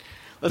right.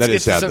 Let's That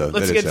is sad, though.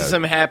 Let's That get is to sad.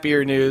 some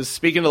happier news.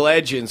 Speaking of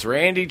legends,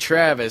 Randy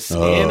Travis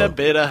in a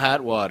bit of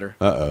hot water.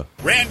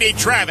 Randy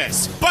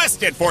Travis,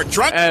 busted for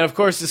drunk. And, of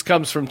course, this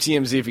comes from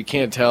TMZ, if you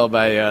can't tell,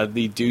 by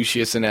the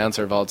douchiest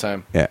announcer of all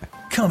time. Yeah.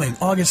 Coming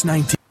August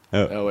 19th.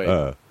 Oh,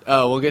 wait.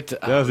 We'll get to...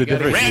 That was a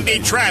different... Randy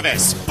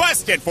Travis,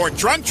 busted for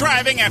drunk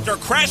driving after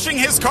crashing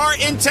his car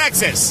in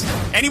Texas.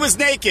 And he was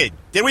naked.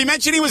 Did we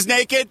mention he was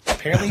naked?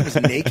 Apparently he was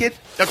naked?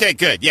 Okay,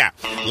 good, yeah.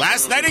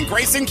 Last night in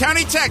Grayson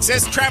County,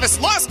 Texas,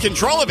 Travis lost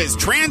control of his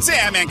Trans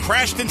Am and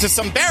crashed into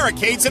some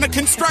barricades in a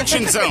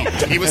construction zone.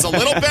 He was a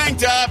little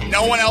banged up,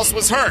 no one else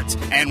was hurt.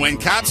 And when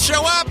cops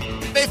show up,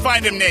 they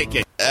find him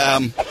naked.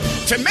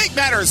 To make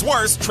matters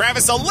worse,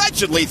 Travis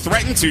allegedly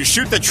threatened to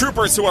shoot the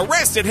troopers who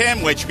arrested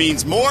him, which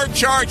means more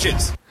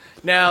charges.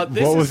 Now,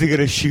 this What is... was he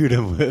going to shoot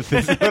him with?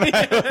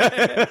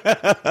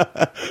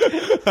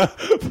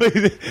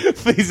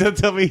 Please don't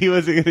tell me he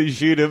wasn't going to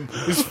shoot him.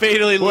 He's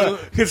fatally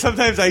Because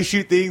sometimes I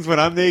shoot things when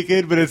I'm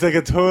naked, but it's like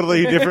a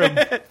totally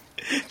different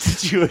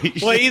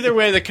situation. Well, either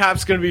way, the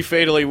cop's going to be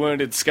fatally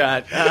wounded,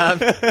 Scott.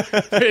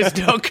 There's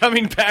no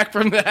coming back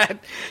from that.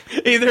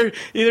 Either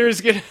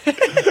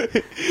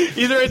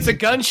it's a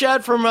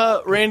gunshot from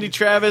Randy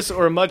Travis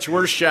or a much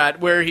worse shot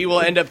where he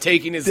will end up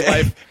taking his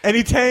life.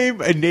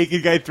 Anytime a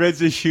naked guy threatens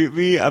to shoot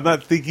me, I'm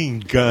not thinking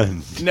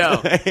guns.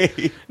 No.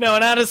 No,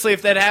 and honestly,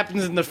 if that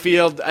happens in the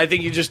field, I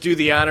think you just do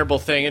the honorable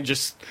thing and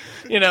just,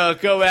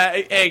 go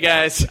at, hey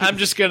guys, I'm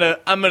going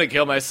to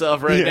kill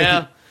myself right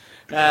now.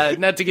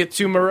 Not to get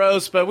too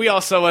morose, but we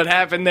all saw what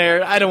happened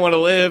there. I don't want to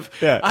live.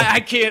 Yeah. I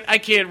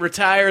can't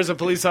retire as a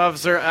police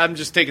officer. I'm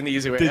just taking the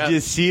easy way out. Did you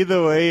see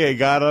the way it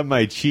got on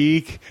my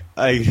cheek?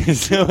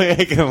 There's no way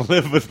I can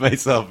live with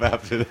myself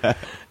after that.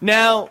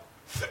 Now,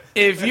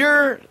 if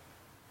you're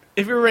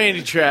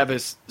Randy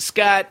Travis,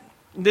 Scott,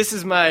 this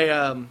is my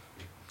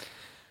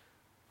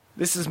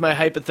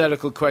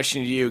hypothetical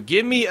question to you.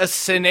 Give me a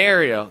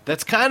scenario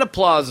that's kind of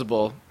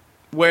plausible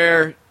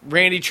where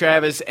Randy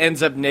Travis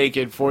ends up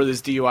naked for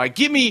this DUI.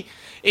 Give me,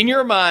 in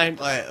your mind,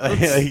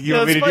 You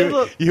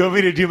want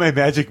me to do my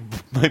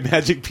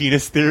magic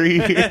penis theory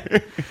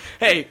here?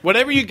 Hey,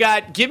 whatever you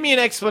got, give me an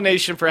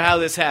explanation for how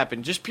this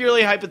happened. Just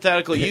purely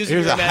hypothetical.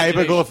 Using your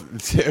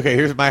imagination.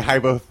 Here's my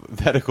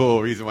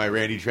hypothetical reason why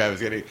Randy Travis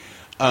getting.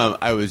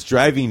 I was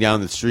driving down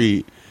the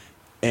street,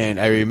 and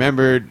I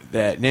remembered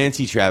that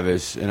Nancy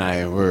Travis and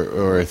I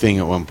were a thing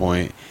at one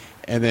point,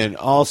 and then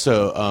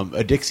also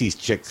a Dixie's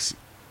Chicks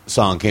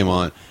song came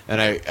on,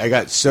 and I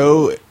got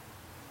so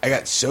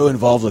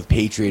involved with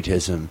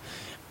patriotism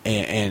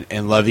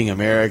and loving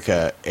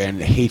America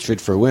and hatred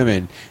for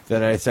women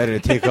that I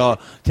decided to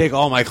take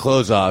all my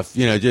clothes off,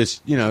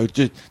 just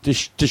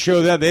to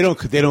show them they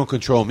don't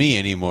control me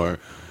anymore.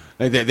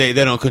 Like they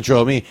don't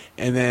control me.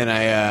 And then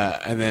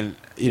I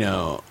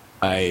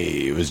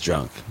was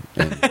drunk.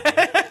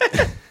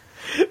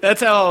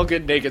 That's how all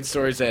good naked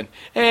stories end.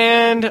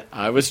 And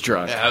I was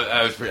drunk.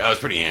 Yeah, I was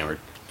pretty hammered.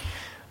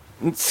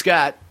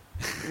 Scott,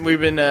 we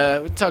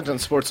talked on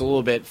sports a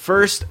little bit.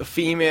 First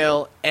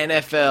female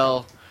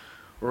NFL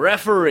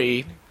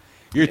referee.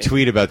 Your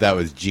tweet about that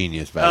was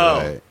genius, by the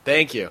way.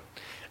 Thank you.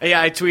 Yeah,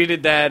 I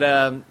tweeted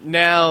that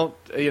now,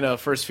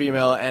 first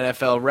female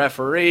NFL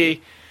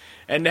referee,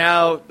 and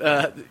now,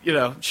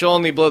 she'll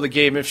only blow the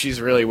game if she's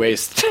really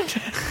wasted.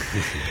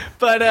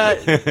 But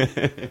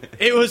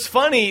it was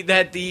funny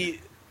that the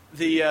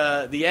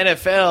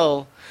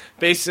NFL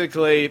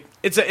basically,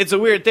 it's a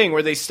weird thing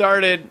where they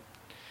started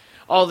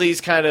all these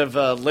kind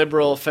of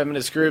liberal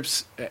feminist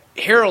groups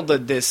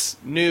heralded this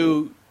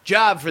new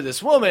job for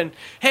this woman.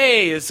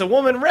 Hey, it's a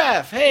woman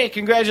ref. Hey,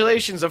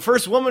 congratulations, a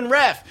first woman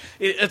ref.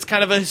 It's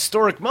kind of a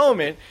historic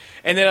moment.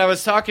 And then I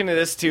was talking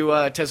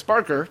to Tess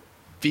Parker,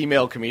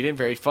 female comedian,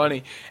 very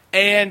funny,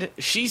 and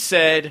she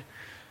said,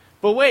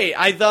 but wait,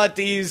 I thought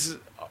these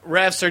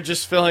refs are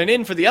just filling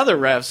in for the other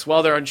refs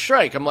while they're on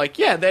strike. I'm like,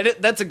 yeah,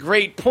 that's a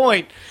great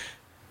point.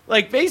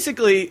 Like,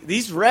 basically,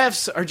 these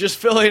refs are just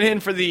filling in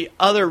for the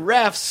other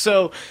refs.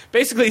 So,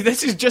 basically,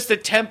 this is just a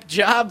temp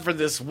job for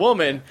this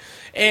woman.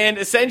 And,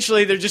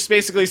 essentially, they're just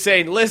basically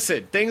saying,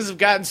 listen, things have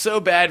gotten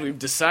so bad, we've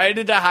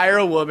decided to hire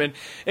a woman.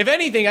 If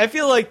anything, I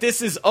feel like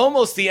this is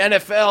almost the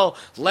NFL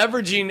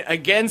leveraging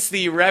against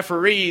the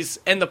referees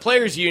and the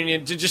players'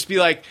 union to just be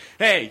like,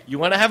 hey, you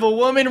want to have a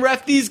woman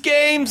ref these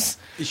games?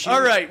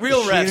 All right,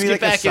 real refs,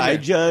 get back in there. A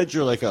side judge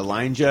or like a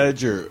line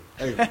judge or...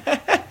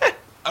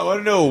 I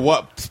want to know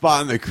what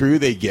spot in the crew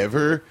they give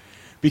her,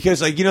 because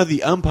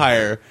the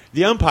umpire,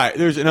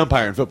 there's an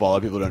umpire in football. A lot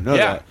of people don't know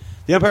that.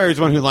 The umpire is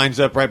one who lines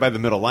up right by the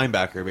middle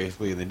linebacker,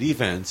 basically in the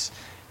defense.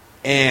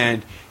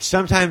 And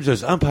sometimes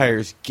those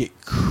umpires get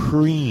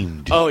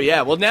creamed. Oh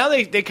yeah, well now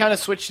they kind of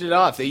switched it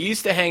off. They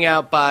used to hang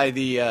out by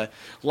the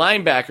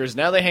linebackers.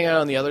 Now they hang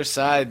out on the other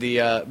side,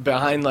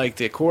 behind like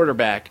the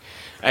quarterback.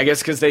 I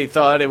guess because they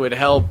thought it would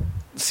help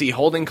see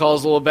holding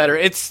calls a little better.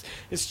 It's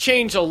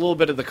changed a little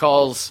bit of the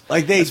calls.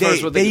 Like they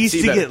used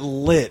to get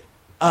lit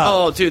up.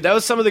 Oh, dude, that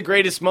was some of the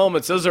greatest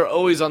moments. Those are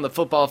always on the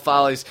football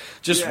follies.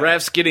 Just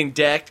refs getting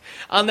decked.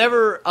 I'll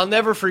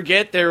never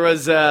forget. There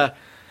was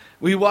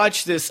We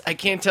watched this. I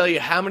can't tell you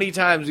how many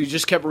times we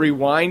just kept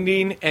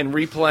rewinding and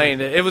replaying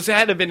it. It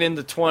had to have been in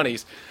the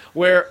 20s,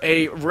 where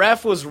a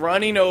ref was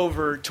running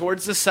over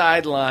towards the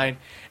sideline,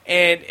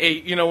 and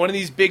one of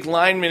these big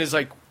linemen is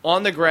like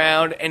on the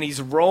ground, and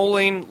he's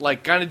rolling,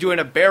 like kind of doing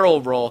a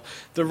barrel roll.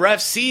 The ref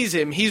sees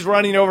him. He's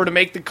running over to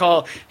make the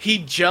call. He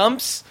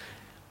jumps,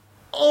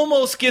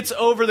 almost gets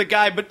over the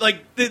guy, but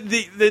like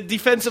the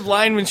defensive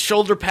lineman's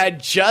shoulder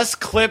pad just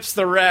clips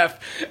the ref,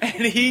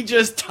 and he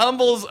just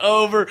tumbles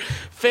over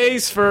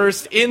face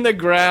first in the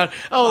ground.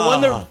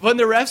 When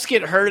the refs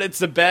get hurt, it's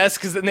the best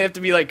because then they have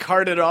to be like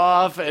carted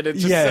off, and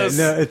it's just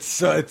it's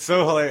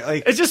so hilarious.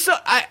 Like, it's just so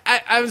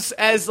I was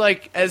as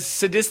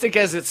sadistic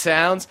as it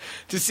sounds,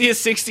 to see a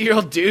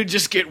 60-year-old dude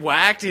just get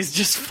whacked is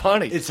just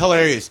funny. It's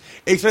hilarious.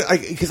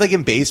 Because like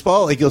in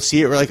baseball, like you'll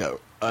see it where like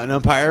an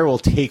umpire will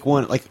take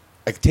one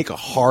take a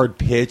hard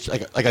pitch,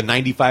 like a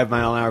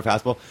 95-mile-an-hour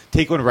fastball,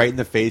 take one right in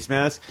the face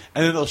mask,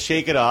 and then they'll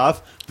shake it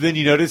off. But then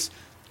you notice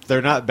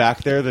they're not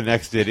back there the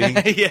next inning.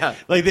 Yeah,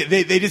 like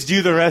they just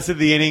do the rest of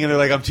the inning, and they're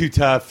like, I'm too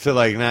tough to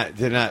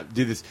not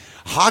do this.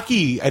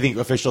 Hockey, I think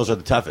officials are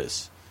the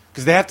toughest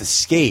because they have to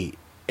skate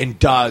and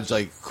dodge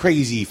like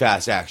crazy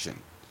fast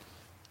action.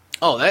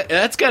 Oh,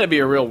 that's got to be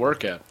a real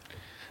workout.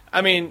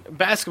 I mean,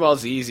 basketball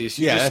is the easiest.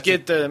 You just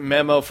get the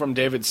memo from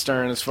David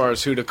Stern as far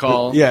as who to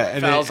call. Yeah,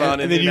 and fouls then, on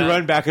and then you not.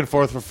 run back and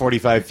forth for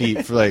 45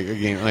 feet for like a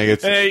game. Like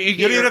it's you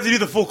don't even have to do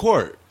the full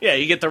court. Yeah,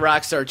 you get the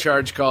Rockstar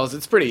charge calls.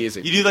 It's pretty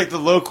easy. You do like the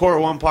low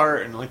court one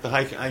part and like the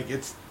high. Like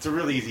it's a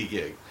really easy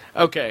gig.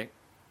 Okay.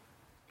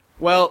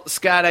 Well,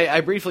 Scott,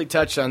 I briefly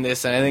touched on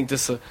this, and I think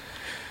this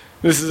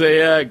is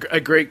a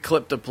great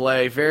clip to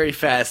play. Very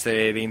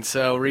fascinating.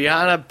 So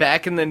Rihanna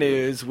back in the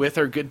news with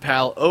her good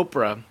pal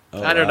Oprah.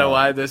 Oh, I don't know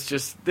why this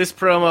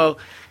promo.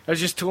 I was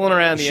just tooling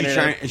around the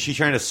internet. Is she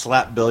trying to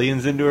slap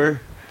billions into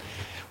her?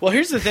 Well,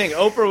 here's the thing.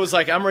 Oprah was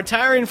like, I'm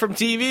retiring from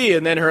TV,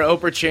 and then her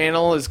Oprah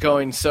channel is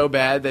going so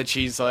bad that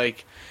she's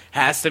like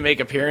has to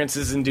make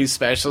appearances and do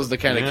specials to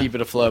kind of keep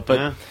it afloat.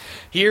 But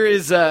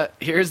here's the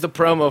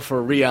promo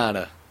for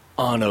Rihanna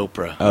on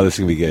Oprah. Oh, this is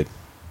gonna be good.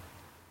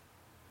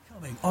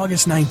 Coming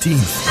August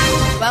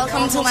 19th.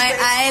 Welcome to my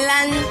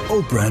island.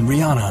 Oprah and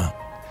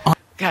Rihanna.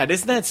 God,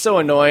 isn't that so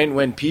annoying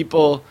when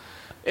people...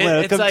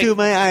 Welcome to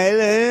my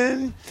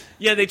island.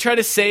 Yeah, they try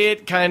to say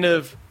it kind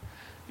of,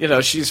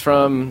 she's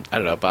from, I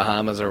don't know,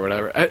 Bahamas or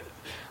whatever.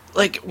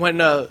 Like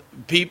when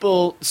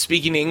people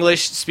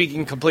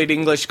speaking complete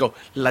English, go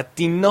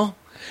Latino.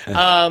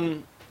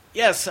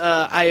 Yes,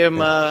 I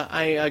am.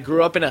 I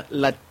grew up in a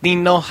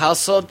Latino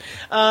household,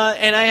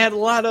 and I had a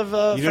lot of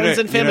friends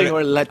and family who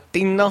are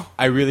Latino.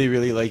 I really,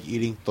 really like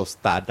eating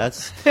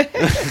tostadas.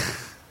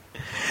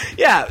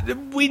 Yeah,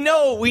 we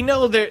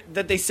know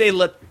that they say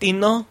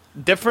Latino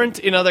different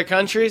in other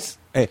countries.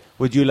 Hey,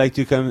 would you like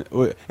to come?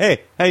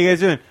 Hey, how you guys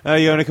doing?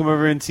 You want to come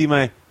over and see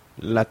my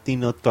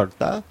Latino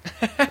torta?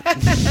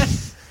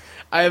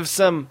 I have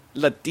some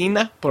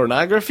Latina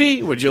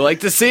pornography. Would you like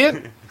to see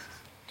it?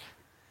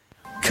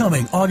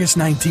 Coming August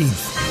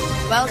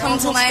 19th. Welcome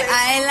to my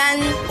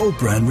island.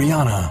 Oprah and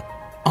Rihanna.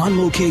 On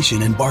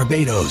location in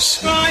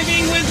Barbados.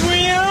 Driving with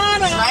Rihanna.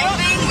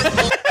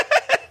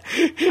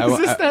 Is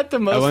this not the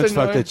most I once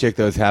annoying? fucked a chick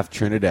that was half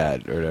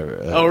Trinidad or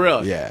whatever. Oh,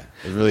 really? Yeah,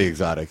 it was really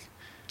exotic.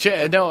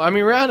 No, I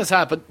mean, Rihanna's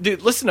hot, but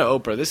dude, listen to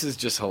Oprah. This is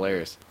just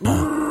hilarious.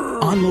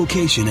 On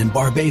location in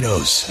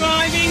Barbados.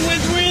 Driving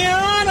with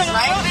Rihanna.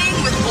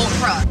 Driving with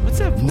Oprah. What's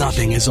that?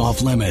 Nothing is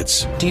off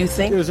limits. Do you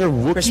think? It was a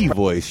Wookiee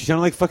voice. She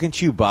sounded like fucking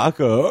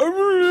Chewbacca.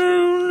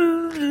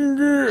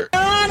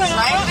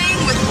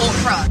 Driving with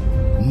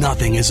Oprah.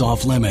 Nothing is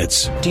off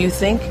limits. Do you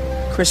think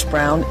Chris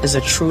Brown is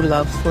a true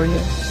love for you?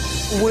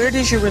 Where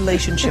does your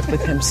relationship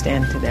with him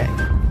stand today?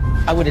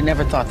 I would have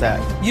never thought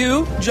that.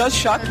 You just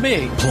shocked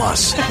me.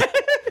 Plus.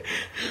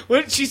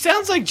 Well, she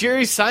sounds like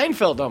Jerry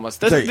Seinfeld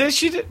almost. Does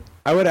she?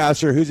 I would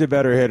ask her, who's a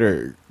better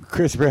hitter,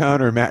 Chris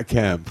Brown or Matt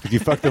Kemp? Because you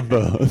fucked them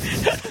both.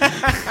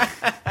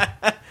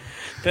 Now,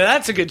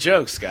 that's a good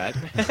joke, Scott.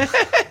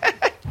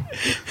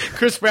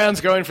 Chris Brown's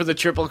going for the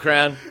Triple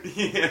Crown.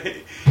 Yeah,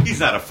 he's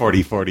not a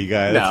 40-40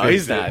 guy. No,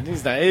 he's not.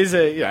 He's not. He's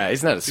not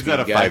a speed He's not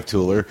a guy.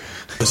 5-tooler.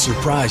 A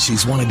surprise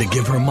she's wanted to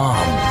give her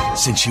mom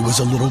since she was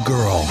a little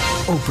girl.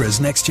 Oprah's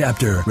next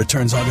chapter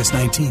returns August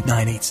 19th,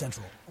 9/8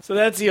 Central. So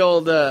that's the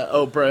old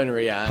Oprah and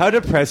Rihanna. How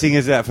depressing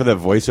is that for the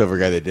voiceover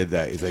guy that did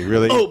that? He's like,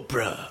 really?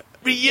 Oprah,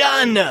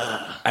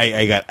 Rihanna,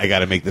 I got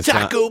to make this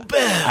Taco sound,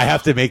 Bell. I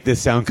have to make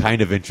this sound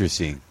kind of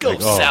interesting. Go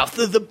south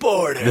of the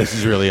border. This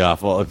is really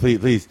awful.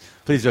 Please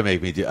don't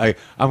make me do.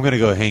 I'm going to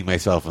go hang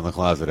myself in the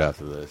closet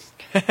after this.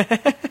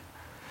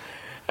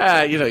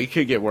 You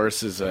could get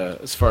worse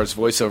as far as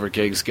voiceover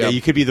gigs go. Yeah,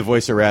 you could be the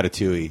voice of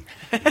Ratatouille.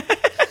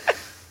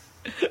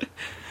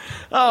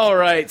 All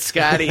right,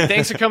 Scotty.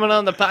 Thanks for coming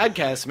on the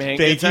podcast, man.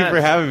 Thank you for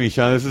having me,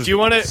 Sean. This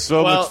is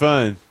so much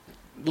fun.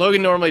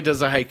 Logan normally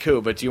does a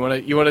haiku, but do you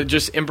want to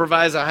just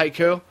improvise a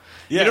haiku?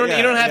 Yeah,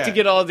 you don't have to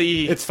get all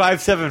the. It's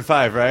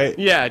 575, right?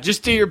 Yeah,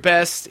 just do your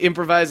best.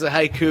 Improvise a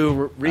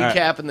haiku,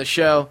 recapping the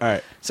show. All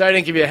right. Sorry I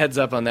didn't give you a heads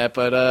up on that,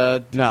 but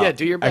no, yeah,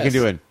 do your best. I can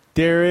do it.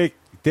 Derek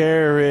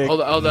Derek.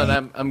 Hold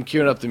on. I'm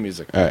queuing up the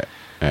music. All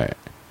right.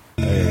 There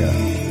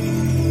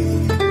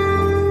you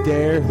go.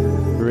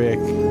 Derek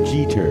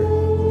Jeter.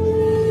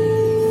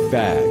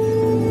 Fag.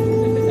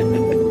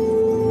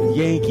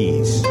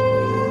 Yankees.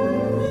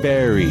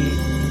 Barry.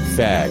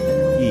 Fag.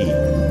 E.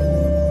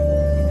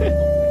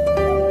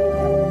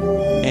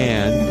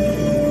 And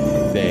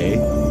they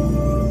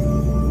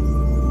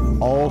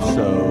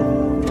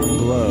also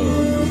blow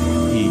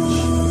each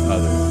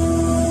other.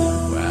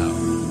 Wow.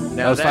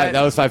 Now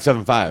That was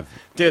 575.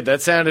 Dude,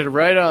 that sounded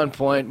right on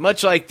point.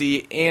 Much like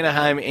the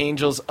Anaheim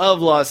Angels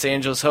of Los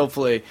Angeles.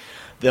 Hopefully,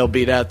 they'll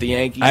beat out the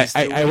Yankees.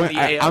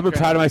 I'm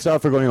proud of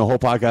myself for going a whole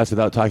podcast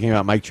without talking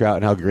about Mike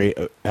Trout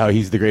and how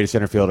he's the greatest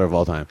center fielder of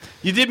all time.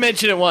 You did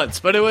mention it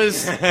once, but it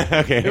was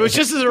okay. It was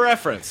just as a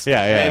reference.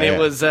 And it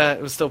was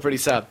still pretty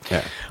solid.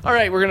 Yeah. All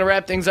right, we're gonna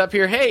wrap things up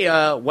here. Hey,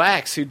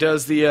 Wax, who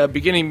does the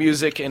beginning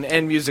music and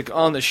end music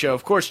on the show,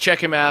 of course,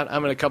 check him out.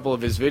 I'm in a couple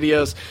of his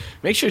videos.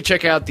 Make sure to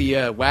check out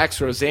the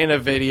Wax Rosanna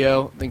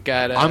video. I think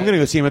I'm gonna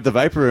go see him at the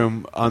Viper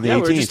Room on the 18th.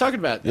 We were just talking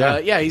about.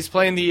 He's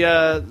playing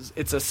the.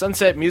 It's a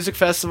Sunset Music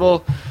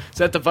Festival.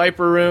 It's at the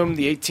Viper Room,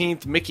 the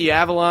 18th. Mickey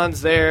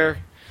Avalon's there.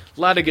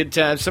 A lot of good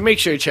times. So make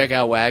sure you check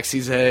out Wax.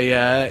 He's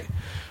a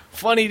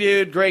funny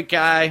dude, great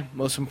guy.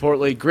 Most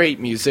importantly,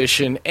 great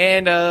musician.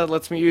 And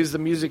lets me use the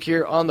music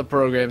here on the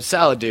program.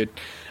 Solid dude.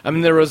 I'm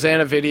in the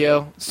Rosanna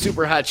video.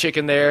 Super hot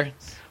chicken there.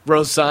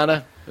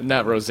 Rosanna.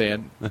 Not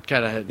Roseanne.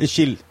 Kind of. Is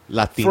she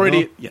Latino?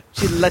 Freudian. Yeah.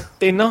 She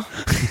Latino.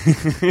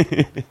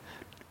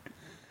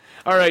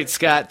 All right,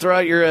 Scott. Throw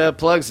out your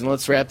plugs and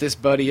let's wrap this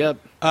buddy up.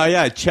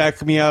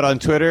 Check me out on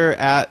Twitter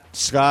at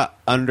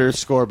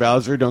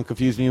Scott_Bowser. Don't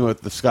confuse me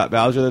with the Scott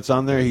Bowser that's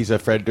on there. He's a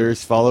Fred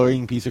Durst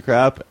following piece of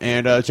crap.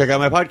 And check out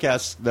my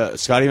podcast, the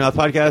Scotty Mouth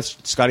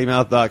Podcast,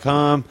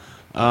 ScottyMouth.com.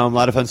 A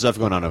lot of fun stuff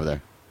going on over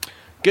there.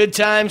 Good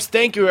times.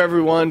 Thank you,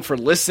 everyone, for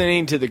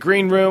listening to The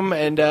Green Room.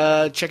 And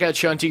check out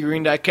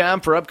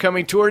SeanTGreen.com for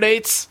upcoming tour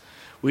dates.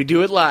 We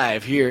do it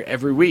live here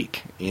every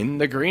week in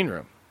The Green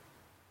Room.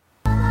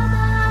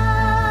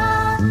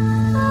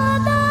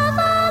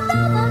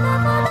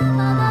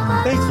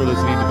 Thanks for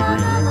listening to The Green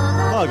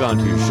Room. Log on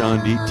to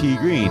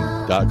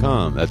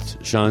SeanTGreen.com. That's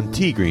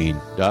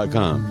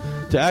SeanTGreen.com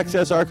to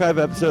access archive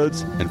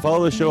episodes and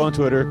follow the show on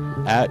Twitter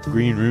at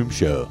Green Room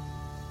Show.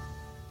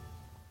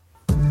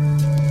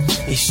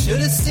 He should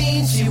have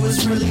seen she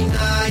was really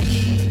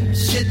naive.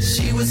 Shit,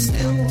 she was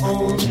still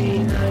only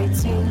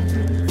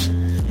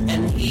 19.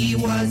 And he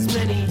was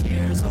many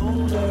years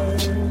older.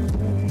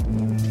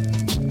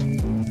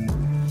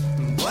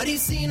 But he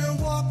seen her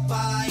walk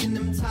by in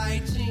them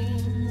tight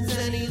jeans.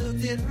 And he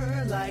looked at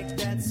her like,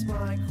 that's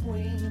my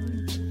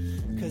queen.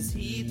 'Cause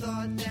he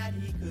thought that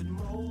he could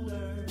mold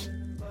her.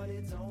 But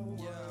it don't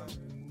work.